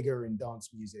nobody bigger in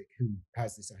dance music who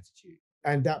has this attitude.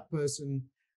 And that person,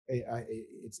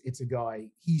 it's a guy,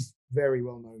 he's very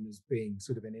well known as being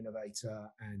sort of an innovator,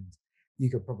 and you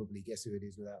could probably guess who it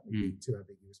is without me being too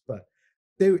ambiguous, but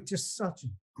they were just such a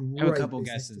great. I have a couple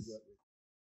guesses. To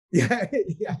work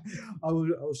with. Yeah.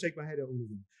 I'll shake my head at all of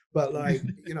them. But like,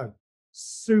 you know,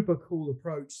 super cool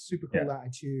approach, super cool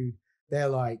attitude. They're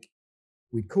like,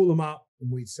 we'd call them up and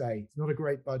we'd say, it's not a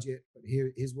great budget, but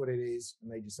here's what it is.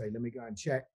 And they just say, let me go and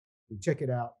check. We check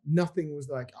it out. Nothing was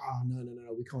like, oh, no,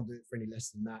 we can't do it for any less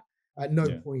than that. At no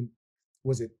point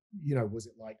was it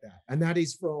like that. And that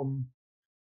is from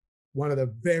one of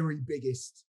the very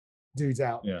biggest dudes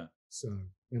out there. So,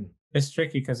 you know. It's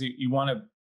tricky because you want to,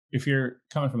 if you're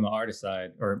coming from the artist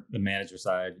side or the manager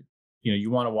side, you know, you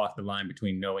want to walk the line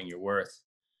between knowing your worth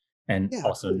and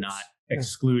also not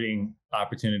excluding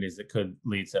opportunities that could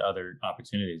lead to other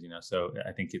opportunities, you know. So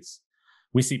I think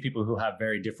we see people who have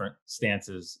very different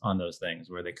stances on those things,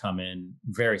 where they come in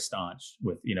very staunch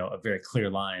with, you know, a very clear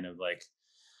line of like,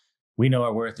 we know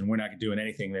our worth and we're not doing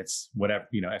anything that's whatever,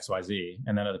 you know, XYZ.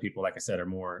 And then other people, like I said, are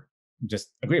more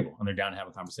just agreeable and they're down to have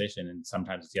a conversation. And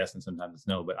sometimes it's yes and sometimes it's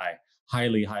no. But I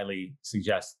highly, highly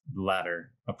suggest the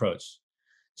latter approach,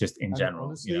 just in general.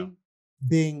 Honestly, you know,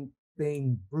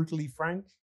 being brutally frank,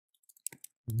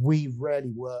 we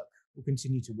rarely work or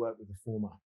continue to work with the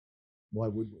former. Why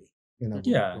would we? You know,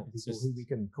 we've got people who we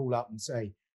can call up and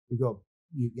say, we've got,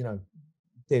 you know,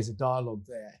 there's a dialogue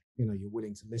there. You're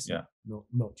willing to listen, Yeah.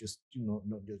 not just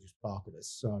bark at us.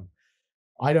 So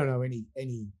I don't know any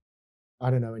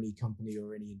company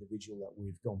or any individual that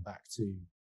we've gone back to,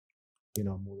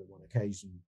 more than one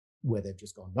occasion where they've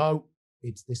just gone, no,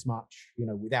 it's this much,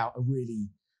 without a really,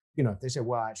 if they say,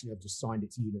 well, actually, I've just signed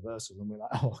it to Universal, and we're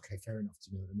like, oh, okay, fair enough.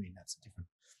 Do you know what I mean? That's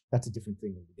a different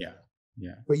thing altogether.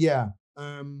 Yeah. But yeah.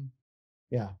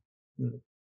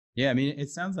 Yeah, I mean, it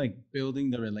sounds like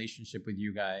building the relationship with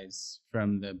you guys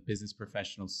from the business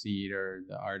professional seat or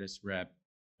the artist rep.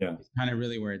 Yeah, it's kind of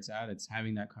really where it's at. It's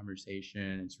having that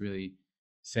conversation. It's really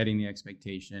setting the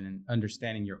expectation and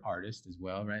understanding your artist as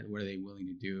well, right? What are they willing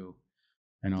to do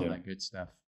and all that good stuff.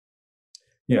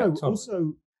 Yeah. Totally.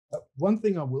 Also, one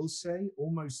thing I will say,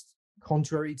 almost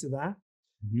contrary to that,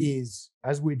 is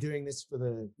as we're doing this for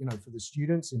the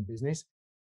students in business,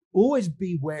 always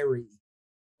be wary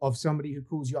of somebody who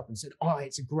calls you up and said, oh,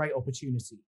 it's a great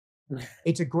opportunity.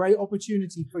 It's a great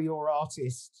opportunity for your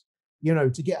artist,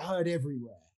 to get heard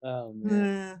everywhere. Oh,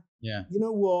 man. Yeah. You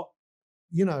know what?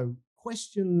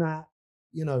 Question that,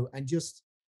 and just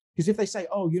because if they say,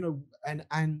 oh, and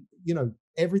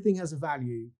everything has a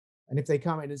value. And if they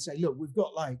come in and say, look, we've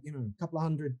got like, a couple of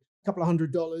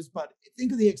 $100, but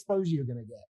think of the exposure you're going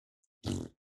to get.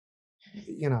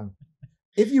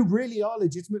 If you really are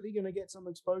legitimately going to get some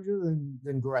exposure,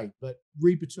 then great. But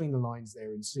read between the lines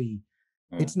there and see.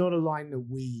 It's not a line that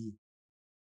we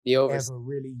ever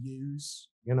really use.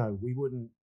 We wouldn't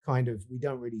we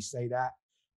don't really say that.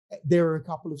 There are a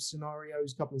couple of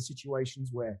scenarios, a couple of situations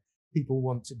where people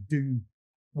want to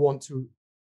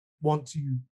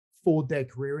forward their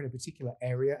career in a particular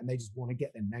area, and they just want to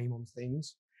get their name on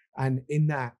things. And in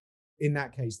that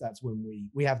case, that's when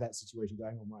we have that situation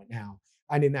going on right now.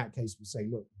 And in that case, we say,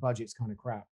 look, budget's kind of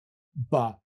crap,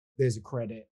 but there's a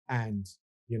credit, and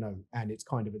and it's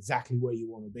kind of exactly where you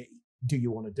want to be. Do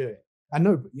you want to do it? And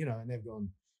no, and they've gone,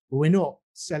 well, we're not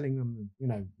selling them,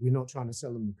 we're not trying to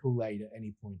sell them the Kool-Aid at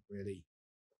any point, really.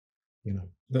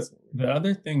 The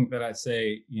other thing that I'd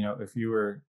say,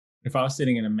 if I was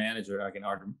sitting in a manager, like an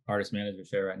artist manager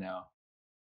chair right now,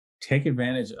 take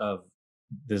advantage of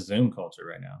the Zoom culture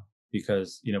right now.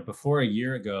 Because, before a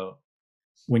year ago,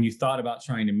 when you thought about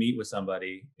trying to meet with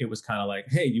somebody, it was kind of like,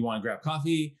 hey, you want to grab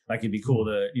coffee? Like, it'd be cool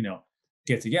to,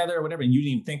 get together or whatever. And you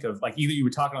didn't even think of, like, either you were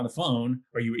talking on the phone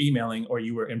or you were emailing or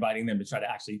you were inviting them to try to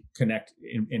actually connect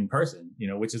in person,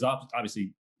 which is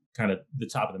obviously kind of the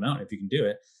top of the mountain if you can do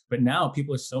it. But now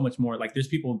people are so much more, like, there's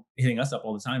people hitting us up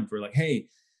all the time for like, hey,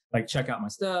 like, check out my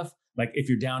stuff. Like, if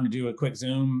you're down to do a quick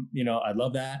Zoom, I'd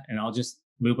love that. And I'll just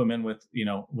loop them in with,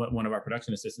 one of our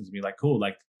production assistants and be like, cool,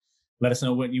 like, let us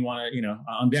know what you want to,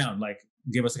 I'm down, like,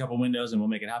 give us a couple windows and we'll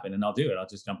make it happen. And I'll do it. I'll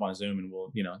just jump on a Zoom and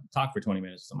we'll, talk for 20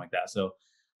 minutes or something like that. So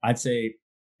I'd say,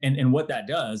 and what that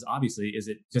does, obviously, is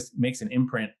it just makes an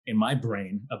imprint in my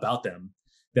brain about them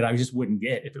that I just wouldn't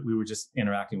get if we were just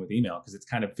interacting with email. Cause it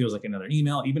kind of feels like another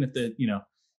email, even if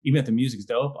the music's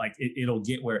dope, like it'll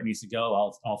get where it needs to go.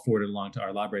 I'll forward it along to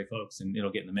our library folks and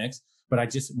it'll get in the mix, but I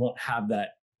just won't have that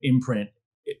imprint,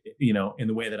 in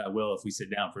the way that I will if we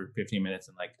sit down for 15 minutes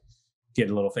and like get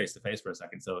a little face to face for a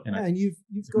second. So, and you've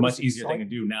got a much easier thing to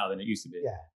do now than it used to be.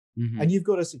 Yeah. Mm-hmm. And you've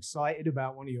got us excited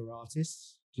about one of your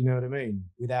artists. Do you know what I mean?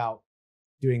 Without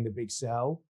doing the big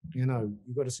sell,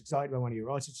 you've got us excited about one of your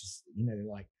artists. Just,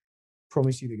 like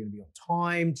promise you they're going to be on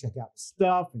time, check out the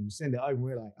stuff, and you send it over. And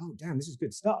we're like, oh, damn, this is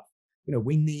good stuff.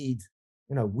 We need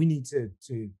to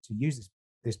use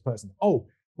this person. Oh,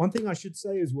 one thing I should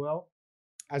say as well,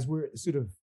 as we're sort of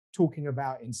talking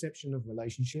about inception of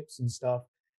relationships and stuff,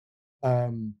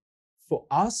 for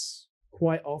us,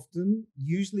 quite often,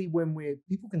 usually when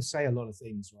people can say a lot of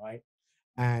things, right?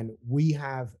 And we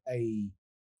have a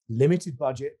limited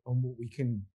budget on what we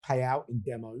can pay out in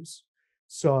demos.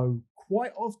 So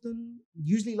quite often,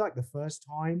 usually like the first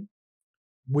time,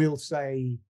 we'll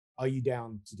say, are you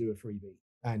down to do a freebie?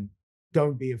 And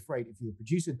don't be afraid. If you're a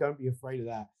producer, don't be afraid of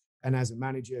that. And as a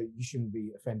manager, you shouldn't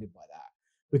be offended by that,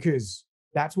 because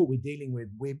that's what we're dealing with.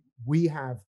 We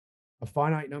have a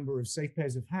finite number of safe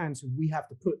pairs of hands, and we have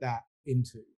to put that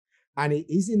into. And it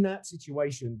is in that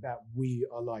situation that we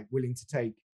are like willing to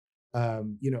take, a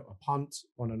punt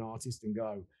on an artist and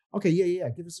go, okay, yeah,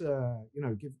 give us a,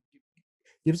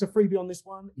 give us a freebie on this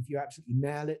one. If you absolutely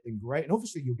nail it, then great. And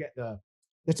obviously you'll get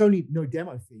there's only no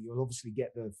demo fee. You'll obviously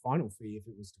get the final fee if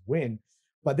it was to win.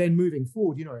 But then moving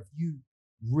forward, if you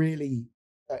really,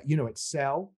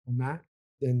 excel on that,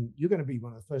 then you're going to be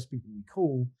one of the first people we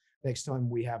call next time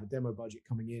we have a demo budget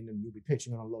coming in, and you'll be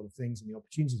pitching on a lot of things and the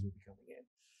opportunities will be coming in.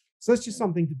 So that's just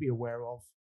something to be aware of,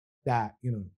 that,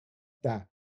 that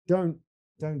don't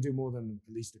don't do more than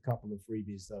at least a couple of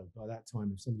freebies though. By that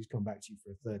time, if somebody's come back to you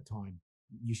for a third time,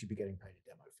 you should be getting paid a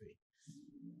demo fee.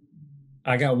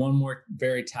 I got one more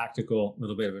very tactical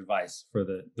little bit of advice for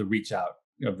the reach out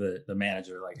of the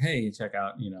manager. Like, hey, check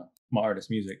out, my artist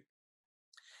music.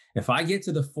 If I get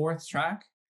to the fourth track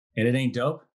and it ain't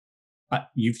dope,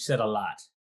 you've said a lot.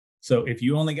 So if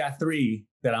you only got 3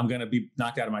 that I'm gonna be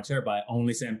knocked out of my chair by,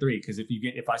 only send 3. Because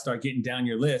if I start getting down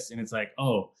your list and it's like,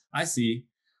 oh, I see,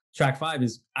 track 5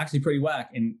 is actually pretty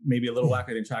whack and maybe a little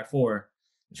whacker than track 4.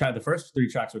 The first 3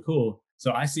 tracks were cool.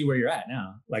 So I see where you're at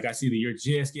now. Like I see that you're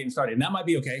just getting started, and that might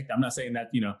be okay. I'm not saying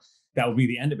that that would be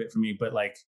the end of it for me, but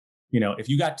like, if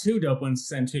you got 2 dope ones,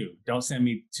 send 2. Don't send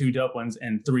me 2 dope ones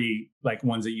and 3 like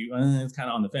ones that it's kind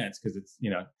of on the fence, because it's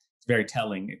it's very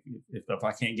telling if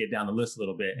I can't get down the list a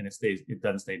little bit and it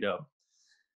doesn't stay dope.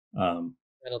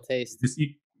 That'll taste.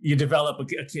 You develop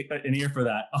an ear for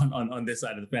that on this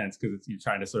side of the fence, because you're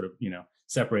trying to sort of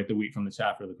separate the wheat from the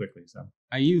chaff really quickly. So,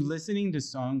 are you listening to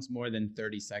songs more than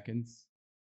 30 seconds?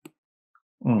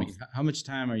 I mean, how much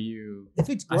time are you? If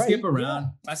it's great, I skip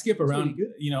around. Yeah. I skip around.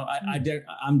 Really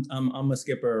I'm a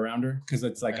skipper arounder, because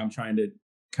it's like I'm trying to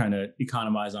kind of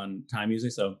economize on time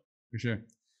usually. So for sure,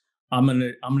 I'm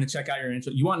gonna check out your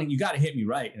intro. You got to hit me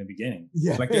right in the beginning.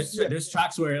 Yeah. Like there's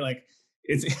tracks where like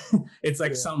it's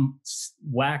like some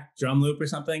whack drum loop or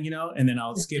something, and then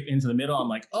I'll skip into the middle. I'm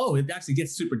like, oh, it actually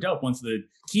gets super dope once the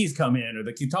keys come in or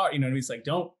the guitar. It's like,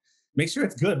 don't. Make sure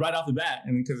it's good right off the bat,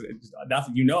 and because that's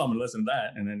I'm gonna listen to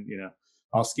that, and then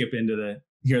I'll skip into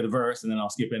hear the verse, and then I'll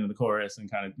skip into the chorus and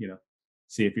kind of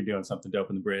see if you're doing something dope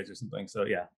in the bridge or something. So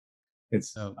yeah,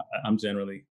 I'm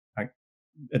generally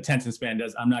attention span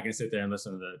does. I'm not gonna sit there and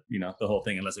listen to the whole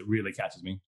thing unless it really catches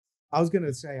me. I was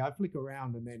gonna say I flick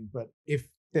around but if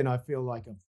then I feel like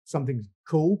something's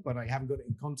cool, but I haven't got it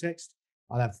in context,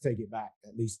 I'll have to take it back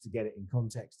at least to get it in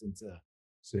context and to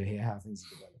hear how things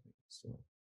are developing. So.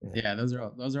 Yeah, those are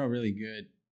all really good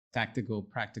tactical,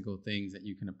 practical things that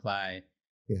you can apply.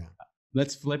 Yeah.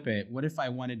 Let's flip it. What if I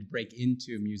wanted to break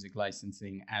into music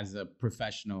licensing as a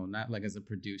professional, not like as a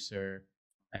producer?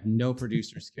 I have no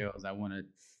producer skills.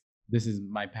 This is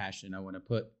my passion. I want to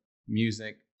put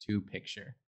music to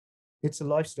picture. It's a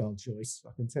lifestyle choice.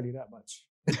 I can tell you that much.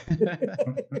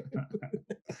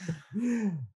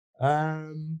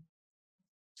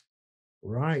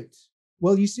 Right.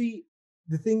 Well, you see,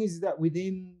 the thing is that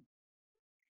within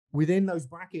those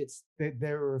brackets,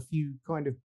 there are a few kind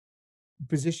of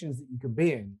positions that you can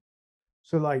be in.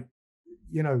 So like,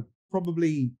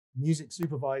 probably music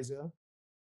supervisor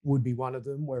would be one of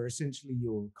them, where essentially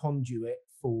you're a conduit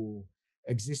for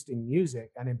existing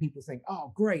music. And then people think,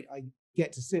 oh, great, I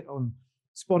get to sit on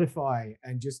Spotify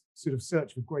and just sort of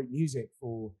search for great music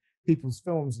for people's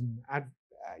films and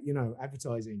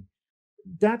advertising.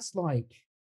 That's like,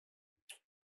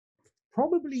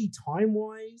 probably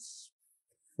time-wise,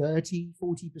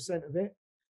 30-40% of it.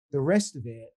 The rest of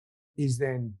it is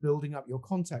then building up your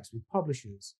contacts with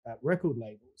publishers at record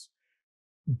labels,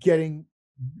 getting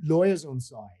lawyers on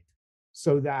side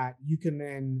so that you can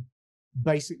then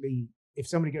basically, if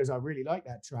somebody goes, I really like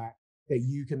that track, that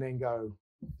you can then go,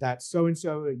 that's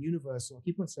so-and-so at Universal. I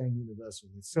keep on saying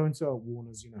Universal. It's so-and-so at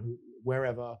Warner's,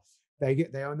 wherever. They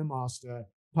own the master.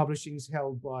 Publishing's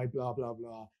held by blah, blah,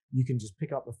 blah. You can just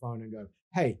pick up the phone and go,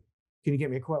 hey, can you get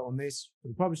me a quote on this for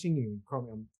the publishing? You can quote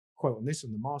me on quote on this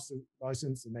on the master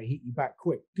license, and they hit you back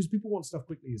quick because people want stuff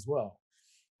quickly as well.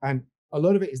 And a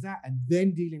lot of it is that, and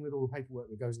then dealing with all the paperwork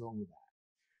that goes along with that.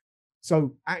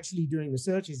 So actually doing the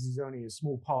searches is only a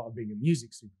small part of being a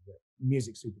music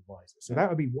supervisor. So that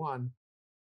would be one.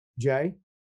 Jay?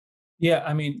 Yeah,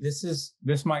 I mean,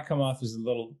 this might come off as a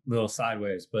little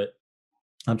sideways, but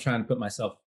I'm trying to put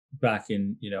myself back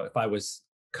in, if I was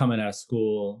coming out of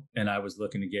school and I was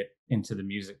looking to get into the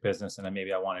music business and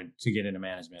maybe I wanted to get into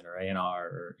management or A&R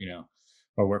or,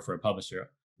 or work for a publisher,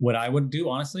 what I would do,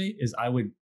 honestly, is I would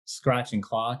scratch and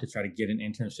claw to try to get an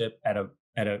internship at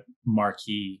a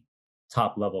marquee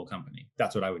top level company.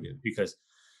 That's what I would do, because,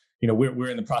 we're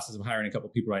in the process of hiring a couple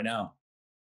of people right now,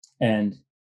 and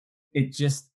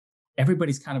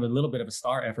everybody's kind of a little bit of a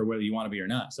star effort, whether you want to be or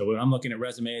not. So when I'm looking at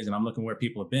resumes and I'm looking where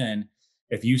people have been,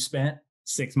 if you spent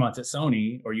 6 months at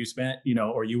Sony, or you spent,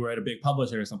 or you were at a big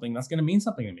publisher or something, that's going to mean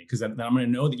something to me, because then I'm going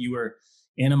to know that you were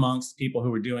in amongst people who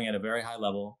were doing at a very high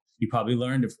level. You probably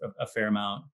learned a fair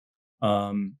amount.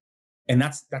 And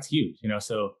that's huge,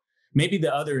 so maybe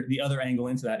the other angle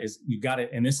into that is you got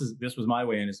it. And this was my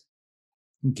way in, is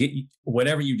get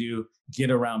whatever you do,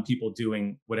 get around people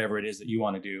doing whatever it is that you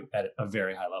want to do at a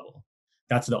very high level.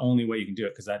 That's the only way you can do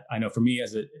it. Because I know for me,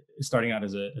 starting out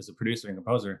as a producer and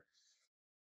composer,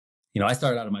 I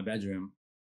started out in my bedroom,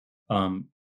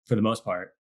 for the most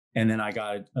part. And then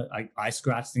I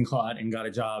scratched and clawed and got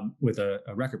a job with a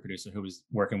record producer who was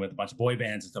working with a bunch of boy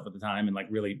bands and stuff at the time, and like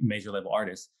really major label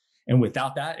artists. And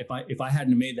without that, if I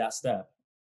hadn't made that step,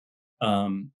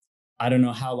 I don't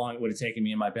know how long it would have taken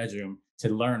me in my bedroom to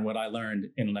learn what I learned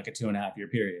in like a 2.5 year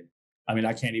period. I mean,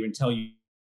 I can't even tell you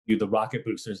the rocket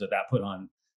boosters that put on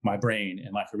my brain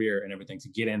and my career and everything to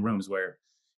get in rooms where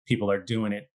people are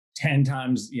doing it 10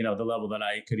 times, the level that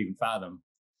I could even fathom.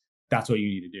 That's what you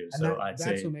need to do. And so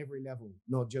that's on every level,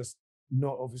 not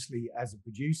obviously as a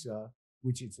producer,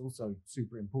 which is also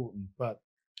super important, but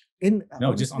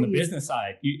just on the business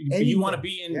side, you want to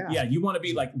be in, you want to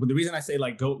be like, the reason I say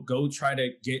like, go try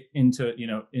to get into,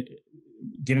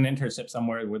 get an internship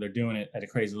somewhere where they're doing it at a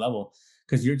crazy level.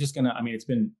 Cause you're just it's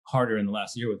been harder in the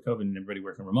last year with COVID and everybody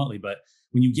working remotely, but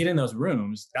when you get in those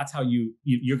rooms, that's how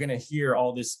you're going to hear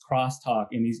all this crosstalk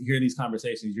and hear these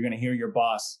conversations. You're going to hear your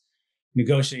boss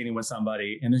negotiating with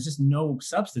somebody, and there's just no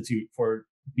substitute for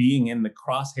being in the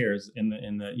crosshairs in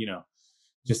the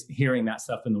just hearing that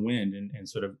stuff in the wind and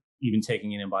sort of even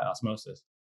taking it in by osmosis.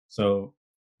 So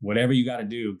whatever you got to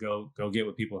do, go get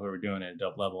with people who are doing it at a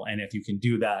dope level. And if you can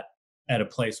do that at a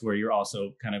place where you're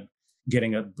also kind of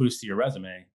getting a boost to your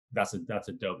resume, that's a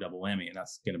dope double whammy. And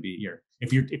that's going to be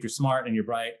if you're smart and you're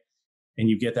bright and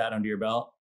you get that under your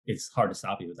belt, it's hard to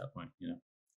stop you at that point,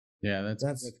 Yeah,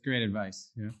 that's great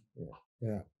advice.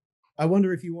 Yeah. I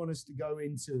wonder if you want us to go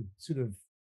into sort of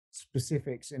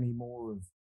specifics any more of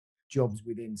jobs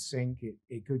within Sync.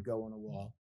 It could go on a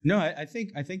while. No, I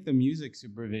think the music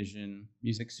supervisor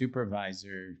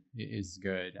is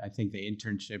good. I think the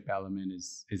internship element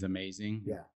is amazing.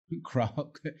 Yeah.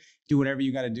 Crawl, do whatever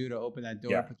you got to do to open that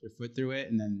door, put your foot through it,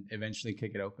 and then eventually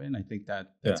kick it open. I think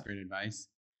that's great advice.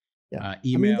 Yeah.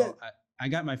 Email. I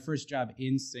got my first job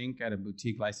in Sync at a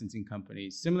boutique licensing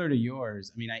company, similar to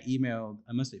yours. I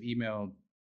must have emailed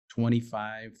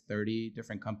 25, 30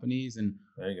 different companies, and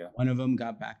there you go. One of them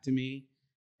got back to me.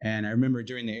 And I remember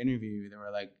during the interview, they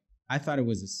were like, I thought it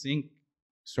was a Sync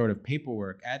sort of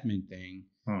paperwork admin thing.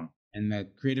 And the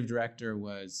creative director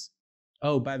was,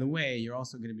 oh, by the way, you're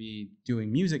also going to be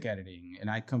doing music editing. And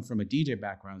I come from a DJ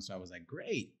background. So I was like,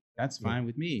 great, that's fine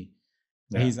with me.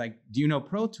 So he's like, do you know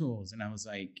Pro Tools? And I was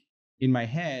like, in my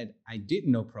head, I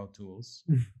didn't know Pro Tools,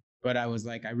 but I was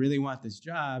like, I really want this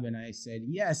job. And I said,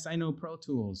 yes, I know Pro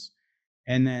Tools.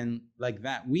 And then like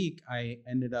that week, I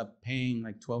ended up paying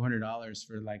like $1,200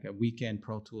 for like a weekend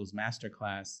Pro Tools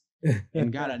masterclass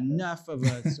and got enough of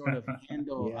a sort of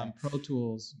handle on Pro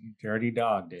Tools. You dirty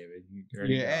dog, David. You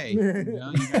dirty dog. Hey,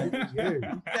 you said,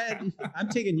 I'm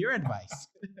taking your advice.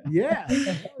 Yeah.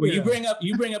 Well, you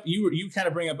kind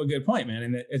of bring up a good point, man.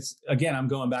 And it's, again, I'm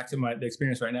going back to the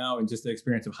experience right now and just the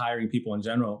experience of hiring people in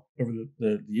general over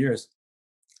the years.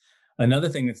 Another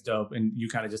thing that's dope, and you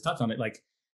kind of just touched on it, like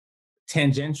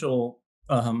tangential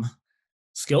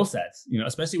skill sets,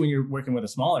 especially when you're working with a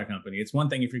smaller company. It's one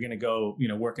thing if you're going to go,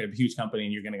 work at a huge company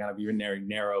and you're going to kind of be very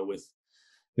narrow with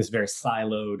this very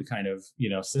siloed kind of,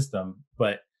 system.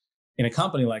 But in a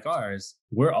company like ours,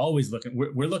 we're always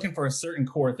we're looking for a certain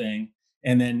core thing.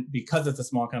 And then because it's a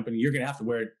small company, you're going to have to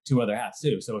wear 2 other hats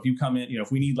too. So if you come in,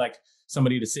 if we need like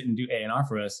somebody to sit and do A&R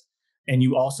for us, and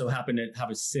you also happen to have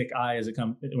a sick eye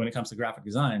when it comes to graphic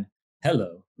design,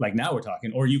 hello, like now we're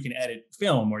talking. Or you can edit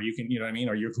film, or you can,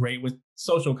 or you're great with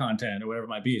social content or whatever it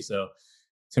might be. So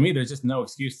to me, there's just no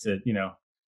excuse to,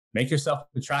 make yourself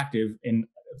attractive in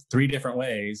 3 different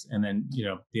ways, and then,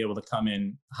 be able to come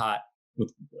in hot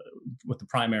with the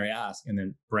primary ask, and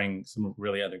then bring some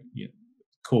really other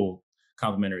cool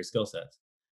complementary skill sets.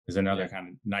 Is another kind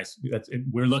of nice.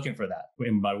 We're looking for that.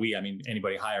 And by we, I mean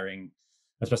anybody hiring,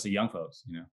 especially young folks.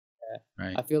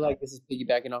 Right. I feel like this is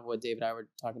piggybacking off what Dave and I were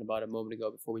talking about a moment ago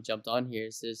before we jumped on here.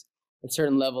 There's a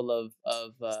certain level of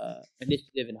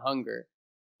initiative and hunger.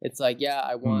 It's like,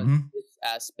 I want this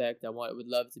aspect. I would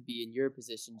love to be in your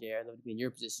position, Jay. I'd love to be in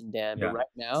your position, Dan. But right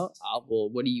now,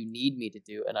 what do you need me to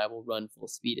do? And I will run full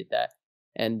speed at that.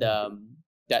 And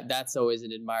that's always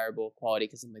an admirable quality,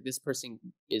 because I'm like, this person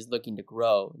is looking to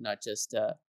grow, not just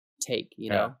take,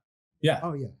 know? Yeah.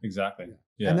 Oh, yeah. Exactly.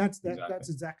 Yeah. And that's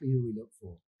exactly who we look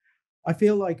for. I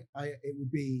feel like it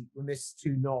would be remiss to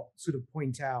not sort of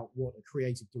point out what a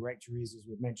creative director is, as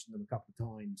we've mentioned them a couple of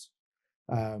times.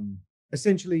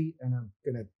 Essentially, and I'm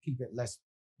going to keep it less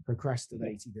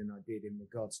procrastinated than I did in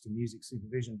regards to music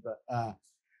supervision, but a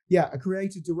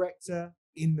creative director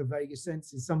in the Vegas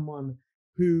sense is someone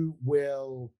who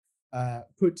will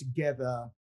put together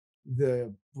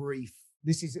the brief.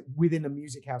 This is within a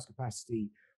music house capacity.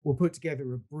 We'll put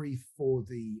together a brief for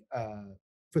the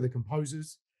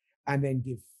composers, and then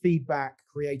give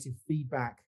creative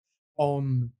feedback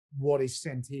on what is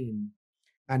sent in,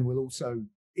 and we'll also,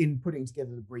 in putting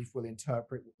together the brief, we'll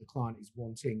interpret what the client is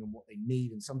wanting and what they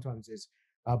need. And sometimes there's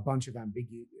a bunch of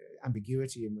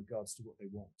ambiguity in regards to what they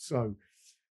want. So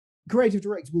creative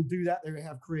directors will do that. They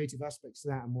have creative aspects to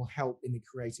that and will help in the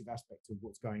creative aspect of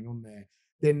what's going on there.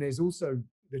 Then there's also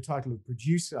the title of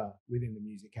producer within the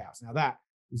music house. Now that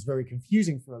is very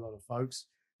confusing for a lot of folks,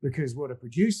 because what a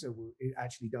producer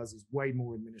actually does is way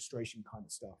more administration kind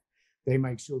of stuff. They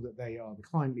make sure that they are the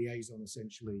client liaison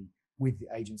essentially with the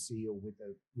agency, or with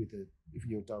the if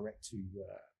you're direct to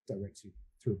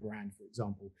a brand, for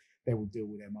example, they will deal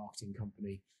with their marketing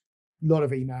company. A lot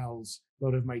of emails, a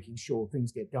lot of making sure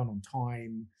things get done on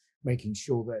time, making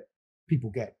sure that people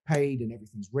get paid and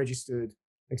everything's registered,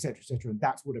 et cetera, and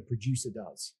that's what a producer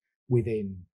does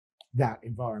within that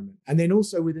environment. And then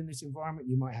also within this environment,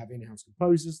 you might have in-house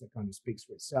composers. That kind of speaks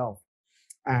for itself,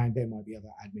 and there might be other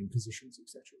admin positions, et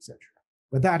cetera.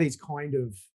 But that is kind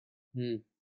of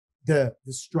the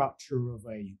structure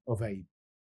of a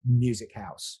music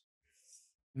house.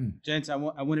 Gents, I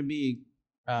want to be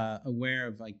aware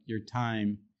of like your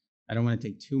time. I don't want to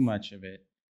take too much of it,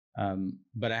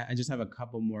 but I just have a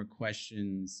couple more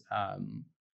questions.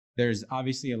 There's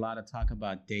obviously a lot of talk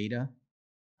about data.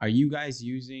 Are you guys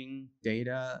using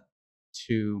data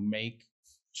to make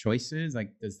choices?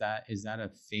 Like, is that a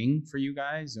thing for you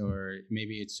guys, or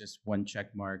maybe it's just one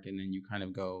check mark and then you kind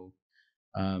of go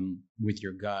with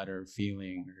your gut or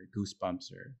feeling or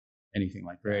goosebumps or anything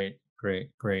like that?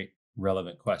 Great,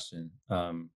 relevant question.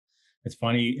 It's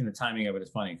funny, in the timing of it is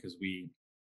funny because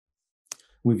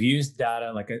we've used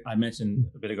data, like I mentioned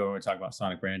a bit ago when we were talking about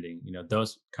sonic branding. You know,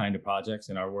 those kind of projects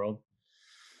in our world,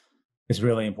 it's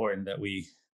really important that we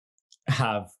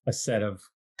have a set of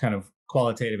kind of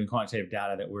qualitative and quantitative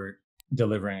data that we're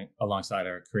delivering alongside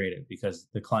our creative, because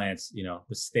the clients, you know,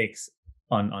 the stakes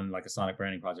on like a sonic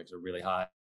branding projects are really high,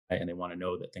 and they want to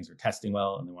know that things are testing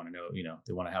well, and they want to know, you know,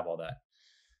 they want to have all that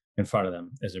in front of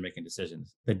them as they're making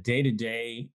decisions. The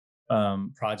day-to-day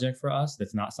project for us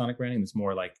that's not sonic branding, that's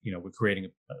more like, you know, we're creating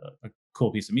a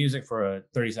cool piece of music for a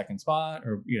 30-second spot,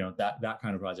 or, you know, that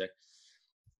kind of project.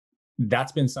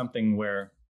 That's been something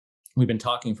where we've been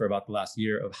talking for about the last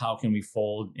year of how can we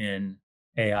fold in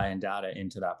AI and data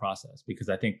into that process, because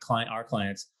I think our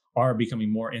clients are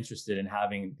becoming more interested in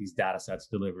having these data sets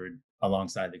delivered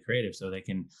alongside the creative, so they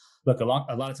can look a lot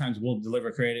of times we'll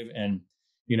deliver creative, and,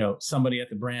 you know, somebody at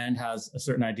the brand has a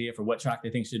certain idea for what track they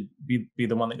think should be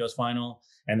the one that goes final,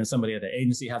 and then somebody at the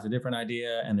agency has a different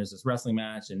idea, and there's this wrestling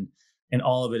match, and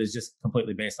all of it is just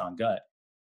completely based on gut,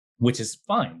 which is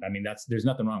fine. I mean, there's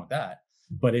nothing wrong with that.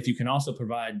 But if you can also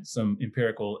provide some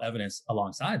empirical evidence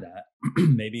alongside that,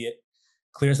 maybe it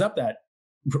clears up that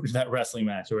wrestling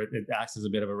match, or it acts as a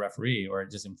bit of a referee, or it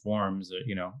just informs, or,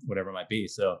 you know, whatever it might be.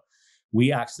 So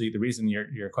we actually, the reason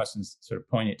your question's sort of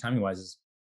poignant timing wise is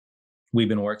we've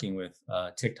been working with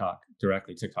TikTok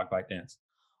ByteDance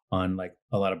on like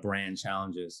a lot of brand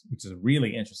challenges, which is a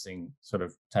really interesting sort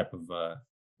of type of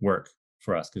work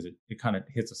for us, because it kind of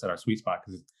hits us at our sweet spot,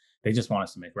 because they just want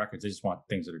us to make records. They just want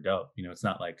things that are dope. You know, it's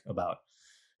not like about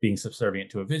being subservient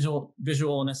to a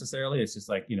visual necessarily. It's just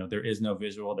like, you know, there is no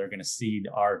visual. They're going to seed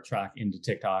our track into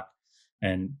TikTok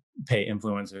and pay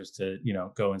influencers to, you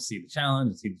know, go and see the challenge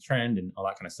and see the trend and all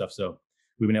that kind of stuff. So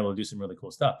we've been able to do some really cool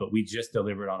stuff. But we just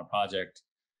delivered on a project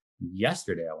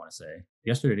yesterday, I want to say,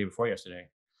 day before yesterday,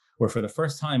 where for the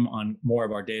first time on more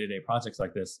of our day-to-day projects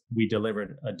like this, we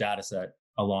delivered a data set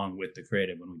along with the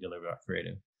creative when we delivered our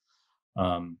creative.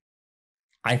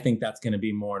 I think that's going to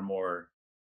be more and more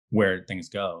where things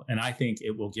go. And I think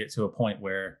it will get to a point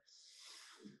where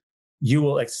you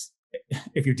will,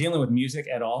 if you're dealing with music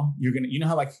at all, you're going to, you know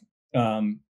how like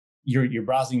you're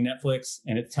browsing Netflix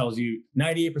and it tells you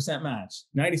 98% match,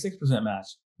 96% match.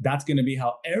 That's going to be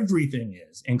how everything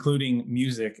is, including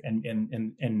music and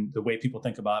the way people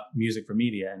think about music for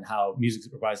media, and how music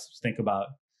supervisors think about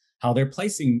how they're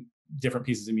placing different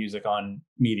pieces of music on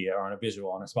media or on a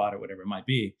visual, on a spot, or whatever it might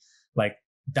be. Like,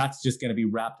 that's just going to be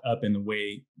wrapped up in the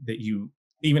way that you,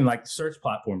 even like search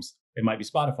platforms, it might be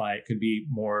Spotify, it could be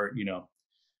more, you know,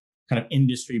 kind of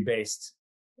industry based.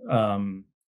 I don't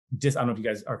know if you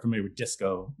guys are familiar with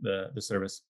Disco, the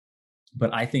service,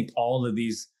 but I think all of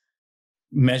these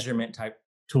measurement type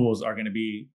tools are going to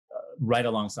be right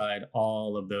alongside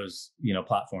all of those, you know,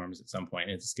 platforms at some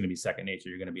point. It's going to be second nature.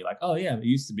 You're going to be like, oh yeah, it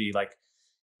used to be like,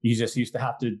 you just used to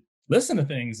have to listen to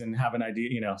things and have an idea,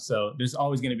 you know. So there's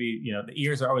always going to be, you know, the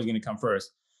ears are always going to come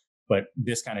first, but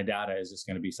this kind of data is just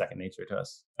going to be second nature to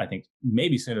us. I think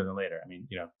maybe sooner than later. I mean,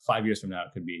 you know, 5 years from now, it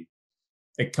could be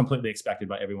completely expected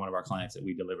by every one of our clients that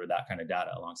we deliver that kind of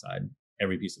data alongside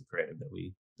every piece of creative that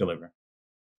we deliver.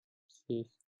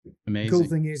 The cool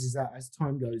thing is that as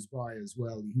time goes by as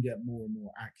well, you can get more and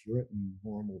more accurate and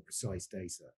more precise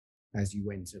data as you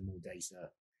enter more data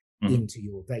into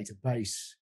your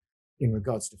database in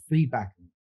regards to feedback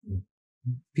and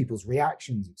people's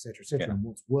reactions, et cetera, and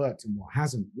what's worked and what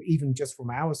hasn't, even just from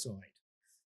our side.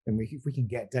 And if we can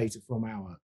get data from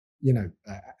our,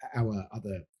 our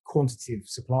other quantitative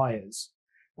suppliers,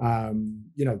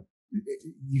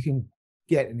 you can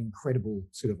get an incredible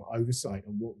sort of oversight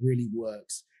on what really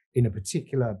works in a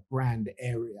particular brand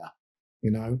area,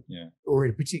 or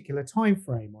in a particular time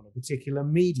frame on a particular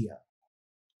media.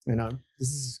 This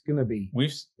is going to be.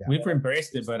 We've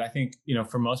embraced it, but I think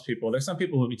for most people, there's some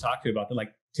people who we talk to about that.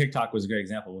 Like TikTok was a great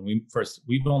example. When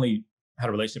we've only had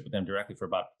a relationship with them directly for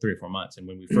about 3 or 4 months, and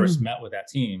when we first met with that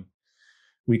team,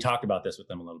 we talked about this with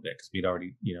them a little bit because we'd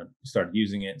already started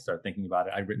using it and started thinking about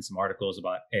it. I'd written some articles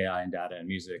about AI and data and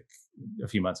music a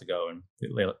few months ago and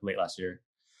late last year.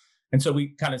 And so we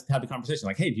kind of had the conversation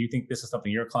like, hey, do you think this is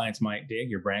something your clients might dig,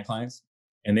 your brand clients?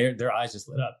 And their eyes just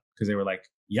lit up because they were like,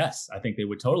 yes, I think they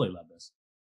would totally love this.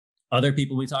 Other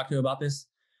people we talked to about this,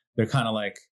 they're kind of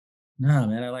like, no,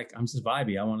 man, I'm just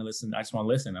vibey. I want to listen. I just want to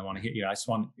listen. I want to hear, I just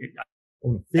want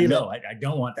I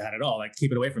don't want that at all. Like,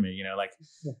 keep it away from me,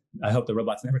 I hope the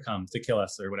robots never come to kill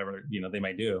us or whatever, they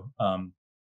might do.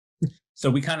 So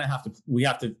we kind of have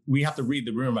to read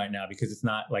the room right now because it's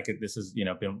not like this has,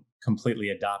 been completely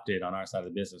adopted on our side of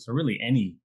the business or really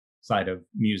any side of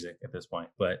music at this point.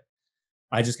 But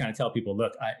I just kind of tell people,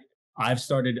 look,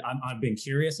 I've been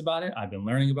curious about it. I've been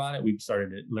learning about it. We've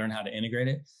started to learn how to integrate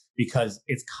it because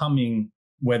it's coming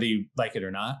whether you like it or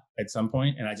not at some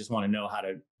point. And I just want to know how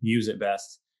to use it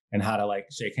best and how to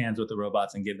shake hands with the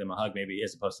robots and give them a hug, maybe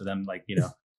as opposed to them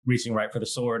reaching right for the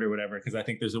sword or whatever. Cause I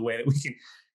think there's a way that we can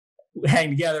hang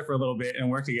together for a little bit and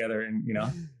work together. And,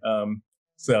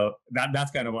 so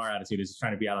that's kind of our attitude is just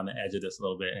trying to be out on the edge of this a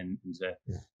little bit and to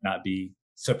not be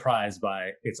surprised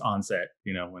by its onset,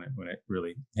 when it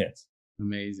really hits.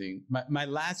 Amazing. My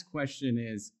last question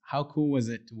is, how cool was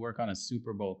it to work on a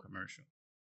Super Bowl commercial?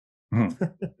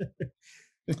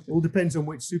 All depends on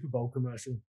which Super Bowl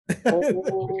commercial.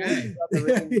 Okay.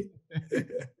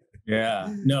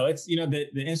 Yeah. No, it's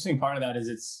the interesting part of that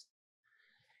is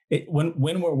when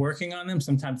we're working on them,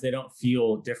 sometimes they don't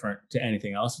feel different to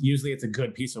anything else. Usually it's a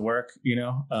good piece of work,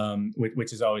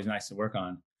 which is always nice to work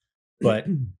on. But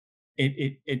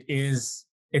it's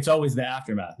always the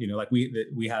aftermath.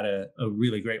 We had a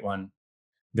really great one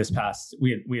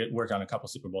we had worked on a couple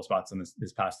Super Bowl spots in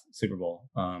this past Super Bowl.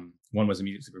 One was a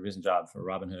music supervision job for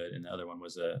Robin Hood, and the other one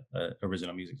was a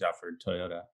original music job for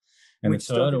Toyota. And which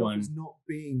the Toyota one was not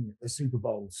being a Super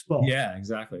Bowl spot. Yeah,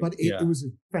 exactly. But it was a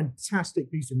fantastic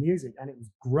piece of music, and it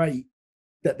was great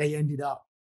that they ended up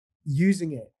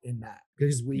using it in that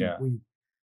because we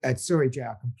sorry, Jay,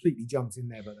 I completely jumped in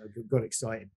there, but I got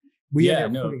excited. We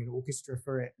ended up putting an orchestra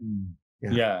for it, and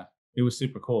it was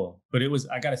super cool. But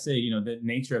I got to say, the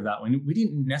nature of that one, we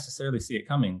didn't necessarily see it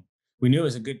coming. We knew it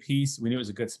was a good piece. We knew it was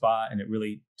a good spot, and it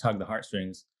really tugged the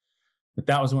heartstrings. But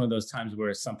that was one of those times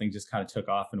where something just kind of took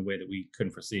off in a way that we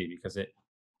couldn't foresee because it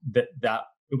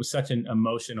was such an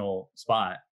emotional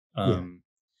spot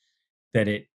that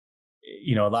it,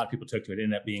 a lot of people took to it. It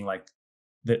ended up being like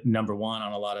the number one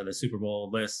on a lot of the Super Bowl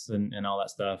lists and all that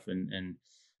stuff. And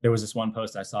there was this one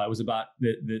post I saw. It was about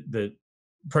the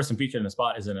person featured in the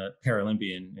spot is a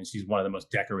Paralympian, and she's one of the most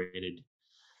decorated,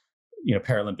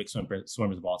 Paralympic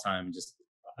swimmers of all time. And just,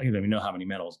 I don't even know how many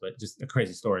medals, but just a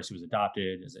crazy story. She was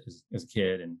adopted as a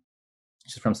kid, and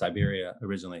she's from Siberia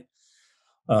originally.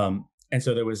 And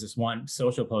so there was this one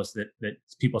social post that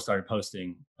people started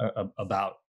posting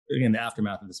about in the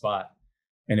aftermath of the spot.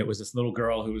 And it was this little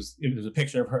girl it was a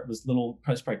picture of her, this little,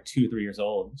 probably 2-3 years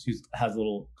old. She has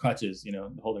little crutches,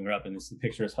 holding her up. And this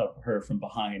picture is her from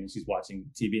behind, and she's watching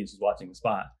TV and she's watching the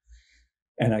spot.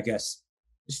 And I guess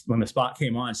when the spot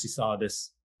came on, she saw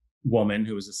this woman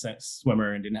who was a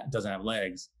swimmer and doesn't have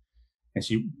legs. And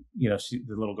she, the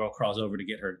little girl crawls over to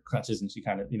get her crutches, and she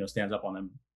kind of, stands up on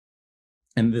them.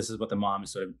 And this is what the mom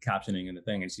is sort of captioning in the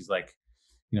thing. And she's like,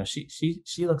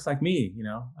 she looks like me,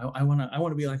 I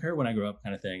want to be like her when I grow up,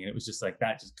 kind of thing. And it was just like,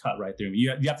 that just cut right through me.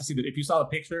 You have to see that. If you saw the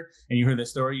picture and you heard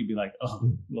this story, you'd be like,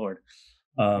 oh Lord.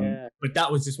 But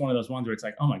that was just one of those ones where it's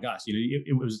like, oh my gosh,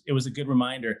 it was a good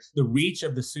reminder. The reach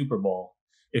of the Super Bowl,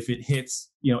 if it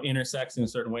hits, intersects in a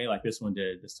certain way, like this one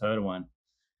did, this Toyota one,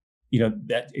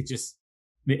 that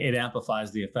it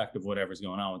amplifies the effect of whatever's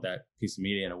going on with that piece of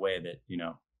media in a way that,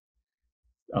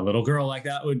 a little girl like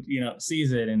that would,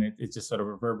 sees it, and it just sort of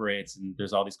reverberates, and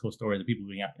there's all these cool stories of people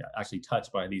being actually touched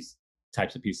by these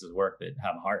types of pieces of work that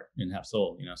have heart and have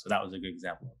soul, so that was a good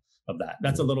example of that.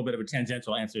 That's a little bit of a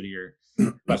tangential answer to your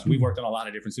question. We've worked on a lot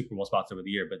of different Super Bowl spots over the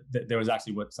year, but there was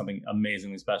actually something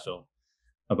amazingly special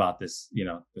about this,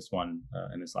 this one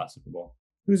in this last Super Bowl.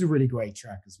 It was a really great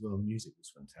track as well. The music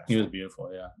was fantastic. It was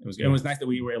beautiful. Yeah, it was nice that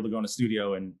we were able to go in the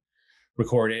studio and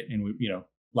record it, and we,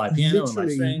 live piano and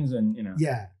live strings, and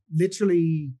Yeah,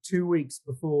 literally 2 weeks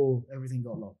before everything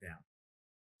got locked down.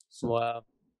 So, wow.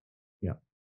 Yeah.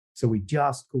 So we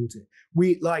just caught it.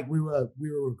 We were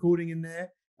recording in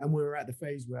there, and we were at the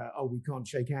phase where we can't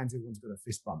shake hands. Everyone's got a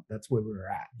fist bump. That's where we were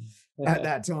at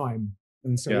that time.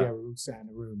 And so we all sat in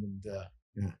the room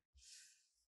and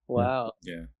Wow.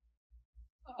 Yeah.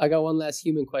 I got one last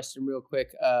human question, real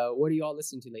quick. What are you all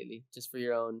listening to lately, just for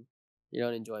your own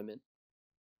enjoyment?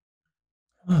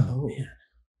 Oh man.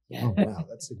 Yeah. Oh wow,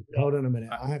 hold on a minute.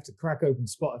 I have to crack open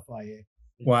Spotify here.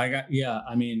 Well,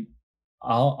 I mean,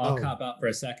 I'll cop out for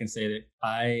a second, say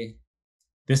that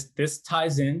this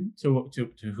ties in to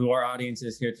who our audience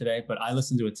is here today, but I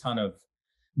listen to a ton of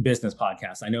business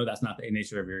podcasts. I know that's not the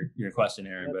nature of your question,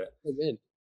 Aaron, but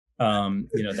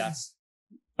that's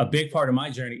a big part of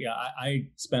my journey. Yeah, I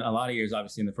spent a lot of years,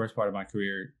 obviously, in the first part of my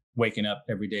career, waking up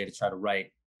every day to try to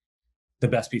write the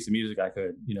best piece of music I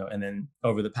could, and then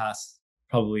over the past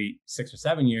probably 6 or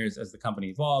 7 years, as the company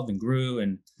evolved and grew,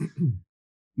 and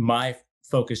my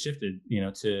focus shifted,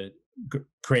 to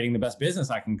creating the best business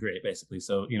I can create, basically.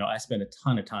 So, I spend a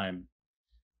ton of time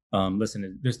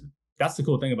listening. That's the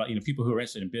cool thing about, people who are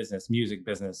interested in business, music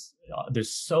business.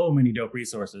 There's so many dope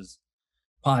resources,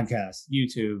 podcasts,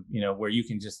 YouTube, where you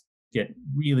can just get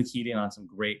really keyed in on some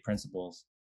great principles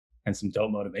and some dope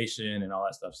motivation and all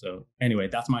that stuff. So anyway,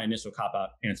 that's my initial cop out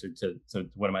answer to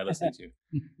what am I listening to?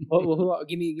 Well,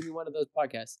 give me one of those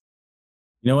podcasts.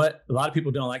 You know what? A lot of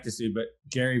people don't like this dude, but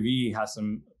Gary Vee has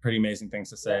some pretty amazing things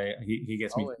to say. He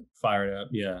gets me fired up.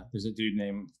 Yeah. There's a dude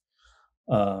named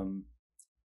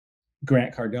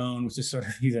Grant Cardone, which is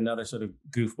he's another sort of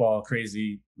goofball,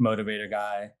 crazy motivator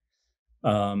guy.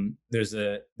 There's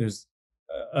a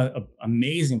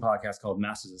amazing podcast called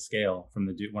Masters of Scale from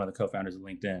one of the co-founders of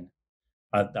LinkedIn.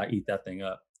 I eat that thing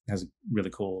up. It has a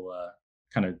really cool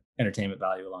kind of entertainment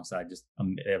value alongside just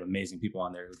they have amazing people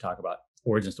on there who talk about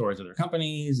origin stories of their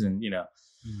companies and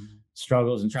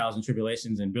struggles and trials and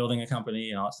tribulations and building a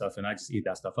company and all that stuff. And I just eat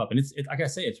that stuff up. And it's like I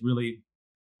say, it's really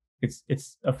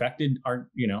it's affected our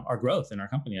growth in our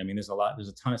company. I mean, there's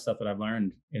a ton of stuff that I've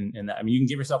learned in that. I mean, you can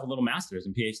give yourself a little master's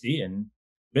and PhD in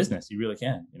business. You really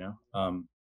can,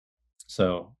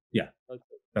 So yeah,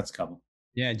 that's a couple.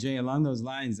 Yeah, Jay, along those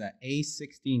lines,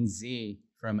 A16Z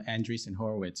from Andreessen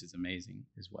Horowitz is amazing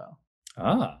as well.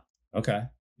 Ah, okay.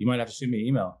 You might have to shoot me an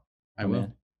email. I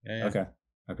will. Yeah. Okay.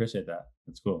 I appreciate that.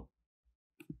 That's cool.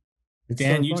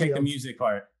 Dan, you take the music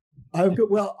part. I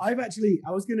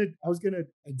was gonna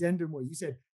addendum what you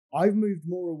said. I've moved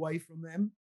more away from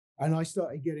them, and I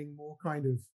started getting more kind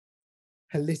of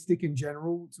holistic in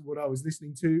general to what I was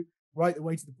listening to, right the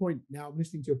way to the point. Now I'm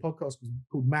listening to a podcast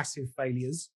called Massive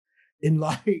Failures, in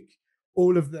like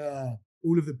all of the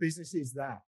businesses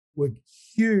that were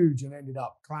huge and ended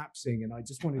up collapsing. And I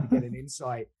just wanted to get an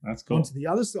insight That's cool. onto the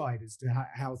other side as to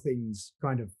how things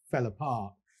kind of fell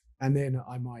apart. And then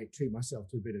I might treat myself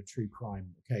to a bit of true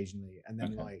crime occasionally. And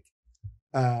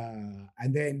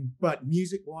then but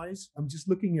music wise, I'm just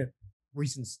looking at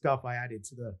recent stuff I added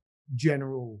to the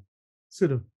general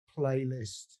sort of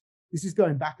playlist. This is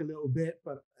going back a little bit,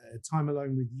 but Time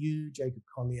Alone with You, Jacob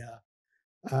Collier,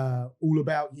 All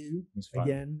About You,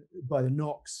 again, by the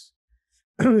Knocks.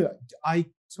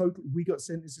 We got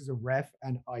sent this as a ref,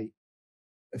 and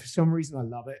for some reason I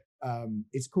love it.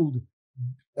 It's called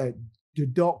The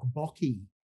Doc Bocky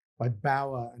by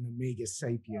Bauer and Omega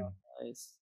Sapien. Oh,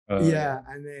 nice.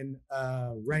 And then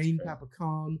Rain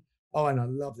Papacan. Oh, and I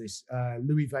love this.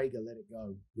 Louis Vega, Let It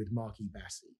Go with Marky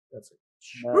Bassey. That's it.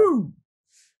 Woo!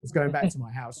 It's going back to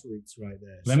my house roots right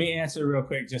there. Let me answer real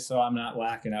quick, just so I'm not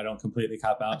whack and I don't completely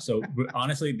cop out. So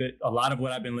honestly, a lot of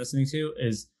what I've been listening to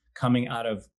is coming out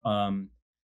of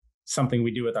something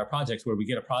we do with our projects, where we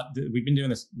get we've been doing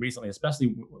this recently,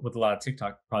 especially with a lot of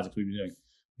TikTok projects we've been doing.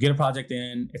 We get a project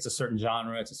in, it's a certain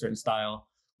genre, it's a certain style.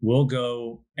 We'll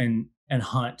go and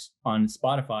hunt on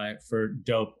Spotify for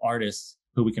dope artists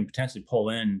who we can potentially pull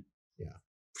in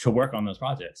to work on those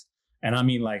projects. And I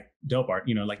mean, like dope art,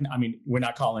 we're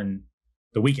not calling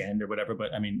The Weeknd or whatever,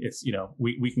 but I mean, it's,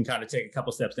 we can kind of take a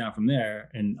couple steps down from there.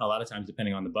 And a lot of times,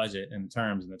 depending on the budget and the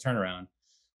terms and the turnaround,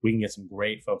 we can get some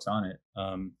great folks on it.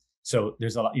 So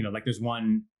there's a lot, there's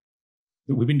one,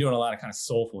 we've been doing a lot of kind of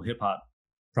soulful hip hop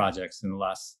projects there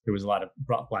was a lot of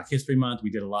Black History Month.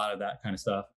 We did a lot of that kind of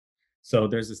stuff. So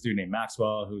there's this dude named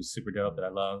Maxwell who's super dope that I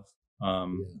love.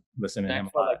 Listen to him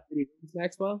a lot.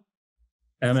 Maxwell?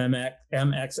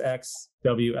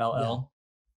 MXXWLL.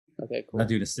 Okay, cool. That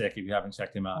dude is sick if you haven't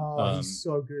checked him out. Oh, he's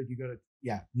so good. You gotta,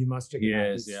 you must check he him out.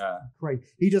 is, It's great.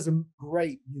 He does some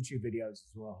great YouTube videos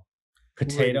as well.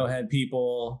 Potato Head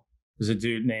people. There's a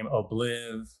dude named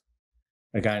Obliv,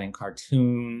 a guy named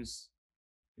Cartoons.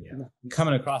 Yeah,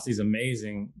 coming across these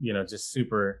amazing, just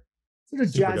super sort of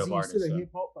super jazzy, dope artists, sort of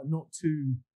hip hop, but not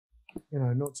too,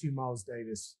 not too Miles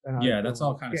Davis. And that's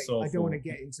all kind of soulful. I don't want to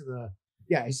get into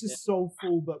it's just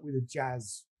soulful, but with a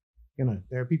jazz.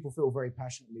 There are people feel very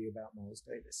passionately about Miles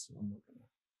Davis. So I'm not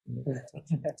gonna touch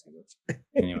that too much.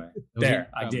 Anyway,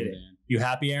 I did it. You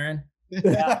happy, Aaron?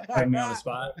 Yeah. Put me on the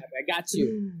spot. I got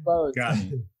you. Both. Got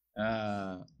me.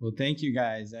 Well, thank you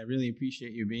guys. I really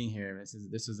appreciate you being here.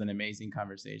 This was an amazing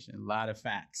conversation. A lot of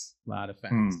facts.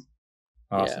 Awesome.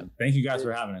 Yeah. Thank you guys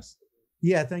for having us.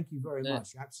 Yeah, thank you very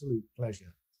much. Absolute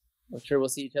pleasure. I'm sure we'll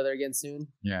see each other again soon.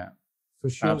 Yeah,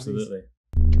 for sure. Absolutely.